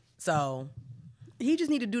 So he just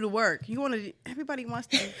need to do the work. Everybody wants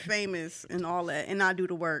to be famous and all that and not do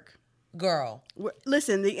the work. Girl.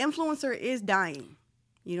 Listen, the influencer is dying.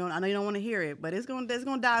 I know you don't want to hear it, but it's gonna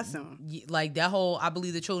die soon. Like that whole, I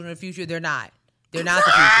believe the children of the future, they're not. They're not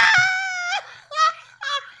the future.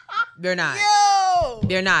 They're not. Yo!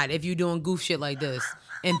 They're not if you're doing goof shit like this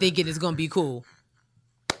and thinking it's gonna be cool.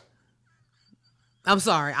 I'm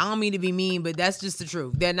sorry. I don't mean to be mean, but that's just the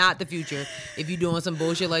truth. They're not the future if you're doing some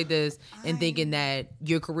bullshit like this and thinking that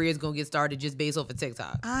your career is going to get started just based off of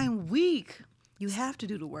TikTok. I'm weak. You have to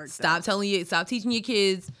do the work. Stop teaching your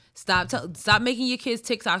kids, stop making your kids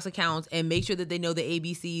TikTok's accounts and make sure that they know the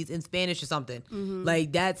ABCs in Spanish or something. Mm-hmm.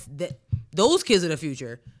 Like those kids are the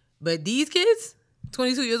future. But these kids,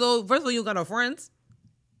 22 years old, first of all, you got no friends.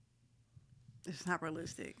 It's not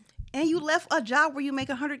realistic. And you left a job where you make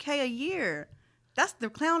 $100K a year. That's the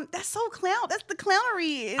clown. That's so clown. That's the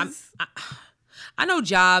clownery. I know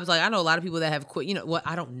jobs. Like I know a lot of people that have quit.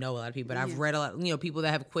 I don't know a lot of people, but I've read a lot. People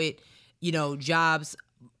that have quit. Jobs.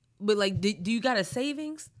 But like, do you got a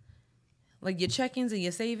savings? Like your check-ins and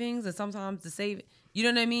your savings, and sometimes the save. You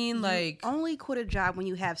know what I mean? Like only quit a job when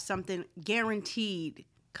you have something guaranteed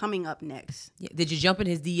coming up next. Yeah. Did you jump in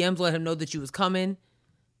his DMs, let him know that you was coming?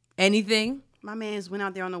 Anything? My man's went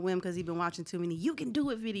out there on a whim because he been watching too many "You Can Do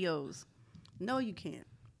It" videos. No, you can't.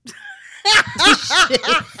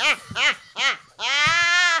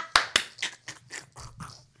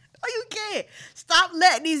 Oh, you can't. Stop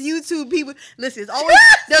letting these YouTube people listen.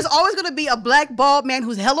 There's always going to be a black bald man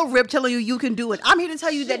who's hella ripped telling you can do it. I'm here to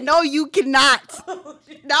tell you that no, you cannot. Not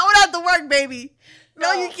without the work, baby.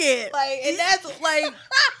 No, you can't. Like, and that's like,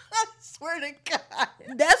 I swear to God,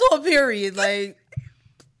 that's on period. Like.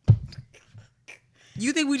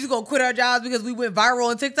 You think we just gonna quit our jobs because we went viral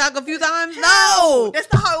on TikTok a few times? No,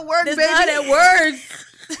 that's not how it works, that's baby. Not how it works.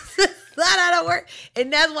 That's not how it works.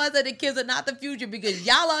 And that's why I said the kids are not the future, because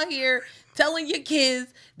y'all out here telling your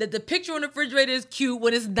kids that the picture on the refrigerator is cute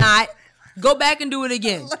when it's not. Go back and do it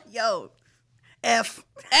again. Yo, F.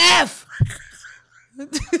 Does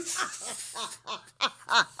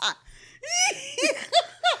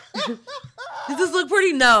this look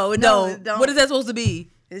pretty? No. Don't. What is that supposed to be?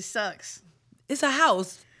 It sucks. It's a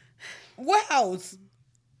house. What house?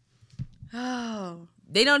 Oh.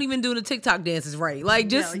 They don't even do the TikTok dances right. Like,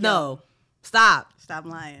 just no. Stop. Stop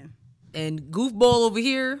lying. And goofball over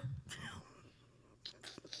here.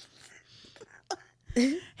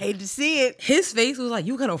 Hate to see it. His face was like,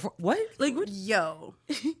 you gonna, what? Like, what? Yo.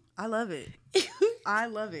 I love it. I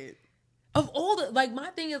love it. Of all the, like, my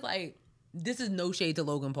thing is like, this is no shade to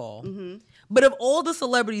Logan Paul. Mm-hmm. But of all the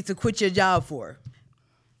celebrities to quit your job for,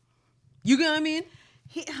 you get what I mean?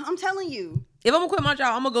 I'm telling you. If I'm gonna quit my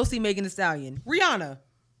job, I'm gonna go see Megan Thee Stallion. Rihanna.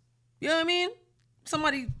 You know what I mean?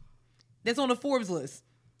 Somebody that's on the Forbes list.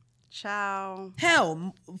 Child.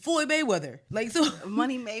 Hell, Floyd Mayweather. Like, so.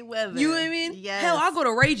 Money Mayweather. You know what I mean? Yes. Hell, I'll go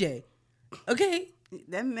to Ray J. Okay?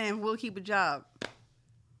 That man will keep a job.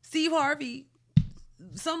 Steve Harvey.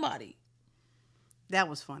 Somebody. That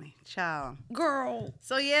was funny. Child. Girl.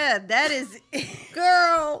 So, yeah, that is.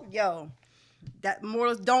 Girl. Yo. That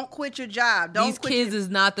mortals, don't quit your job. These kids is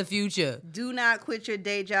not the future. Do not quit your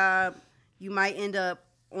day job. You might end up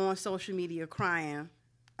on social media crying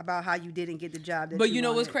about how you didn't get the job that but you know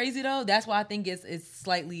wanted. What's crazy though? That's why I think it's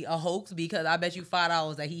slightly a hoax, because I bet you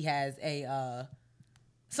 $5 that he has a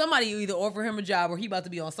somebody either offer him a job or he about to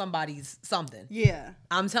be on somebody's something. Yeah.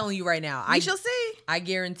 I'm telling you right now. We shall see. I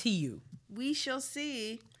guarantee you. We shall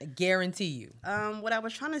see. I guarantee you. What I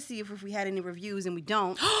was trying to see if we had any reviews, and we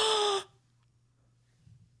don't.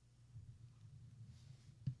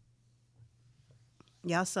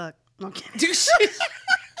 Y'all suck. I'm kidding.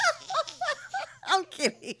 I'm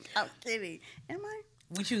kidding. Am I?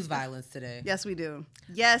 We choose violence today. Yes, we do.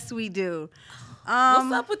 Yes, we do.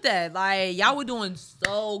 What's up with that? Like, y'all were doing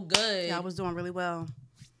so good. Y'all was doing really well.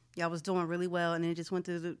 And then it just went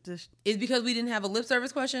to the It's because we didn't have a lip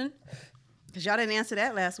service question? Because y'all didn't answer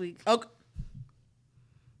that last week. Okay.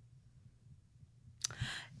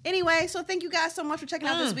 Anyway, so thank you guys so much for checking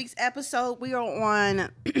out this week's episode. We are on,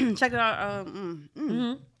 check it out.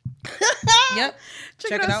 Yep.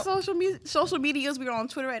 Check it out. Social medias. We are on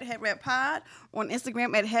Twitter at HeadWrapPod, on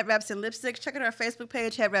Instagram at HeadWraps and Lipsticks. Check out our Facebook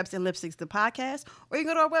page, HeadWraps and Lipsticks, the podcast. Or you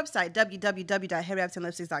can go to our website,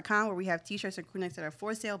 www.headwrapsandlipsticks.com, where we have t-shirts and crew necks that are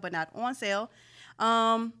for sale but not on sale.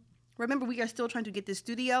 We're Remember, we are still trying to get this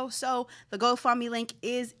studio, so the GoFundMe link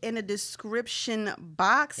is in the description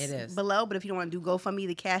box below. But if you don't want to do GoFundMe,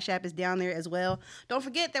 the Cash App is down there as well. Don't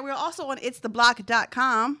forget that we're also on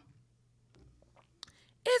itstheblock.com.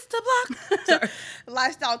 It's the block. Sorry.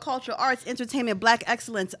 Lifestyle, culture, arts, entertainment, black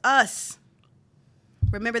excellence, us.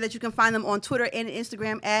 Remember that you can find them on Twitter and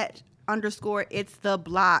Instagram at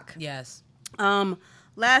 _itstheblock. Yes.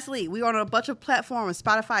 Lastly, we are on a bunch of platforms: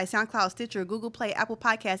 Spotify, SoundCloud, Stitcher, Google Play, Apple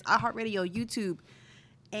Podcasts, iHeartRadio, YouTube,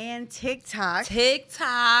 and TikTok.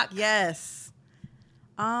 Yes.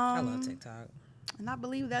 I love TikTok. And I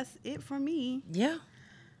believe that's it for me. Yeah.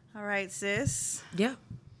 All right, sis. Yeah.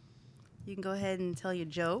 You can go ahead and tell your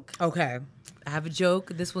joke. Okay. I have a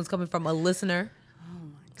joke. This one's coming from a listener. Oh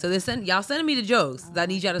my God. So y'all sending me the jokes. I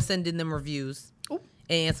need y'all to send in them reviews and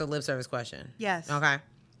answer lip service question. Yes. Okay.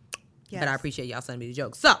 Yes. But I appreciate y'all sending me the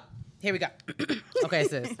jokes. So, here we go. Okay,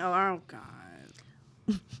 sis. Oh,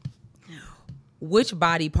 God. Which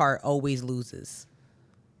body part always loses?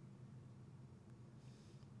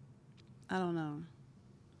 I don't know.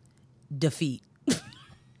 Defeat.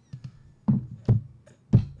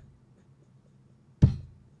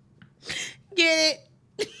 Get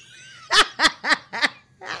it?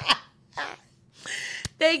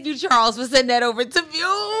 Thank you, Charles, for sending that over to me.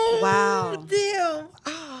 Oh, wow. Damn.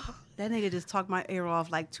 Oh. That nigga just talked my ear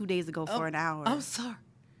off like 2 days ago for an hour. I'm sorry.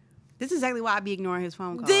 This is exactly why I be ignoring his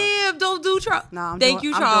phone calls. Damn, don't do Charles. No, Thank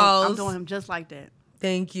you, Charles. I'm doing him just like that.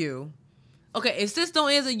 Thank you. Okay, if sis don't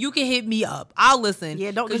answer, you can hit me up. I'll listen. Yeah,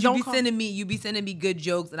 don't because you be sending me good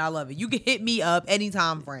jokes, and I love it. You can hit me up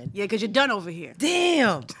anytime, friend. Yeah, because you're done over here.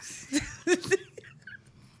 Damn.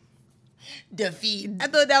 Defeat. I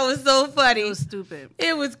thought that was so funny. It was stupid.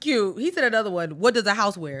 It was cute. He said another one. What does a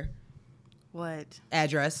house wear? What?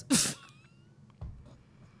 Address.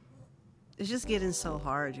 It's just getting so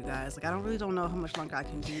hard, you guys. Like, I don't know how much longer I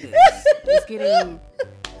can do this. It's getting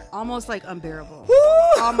almost like unbearable.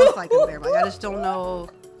 Almost like unbearable. Like, I just don't know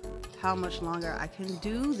how much longer I can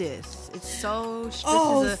do this. It's so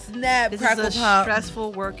snap, this crackle, is a pop.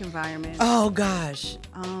 stressful work environment. Oh gosh.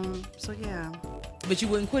 So yeah. But you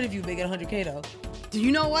wouldn't quit if you make it 100K though. Do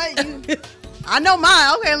you know what? I know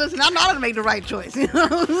mine. Okay, listen, I know how to make the right choice. You know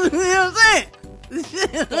what I'm saying?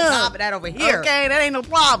 Top of that over here. Okay, that ain't no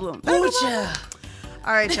problem. Ooh-cha.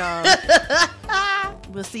 All right, y'all.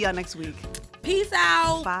 We'll see y'all next week. Peace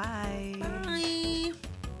out. Bye.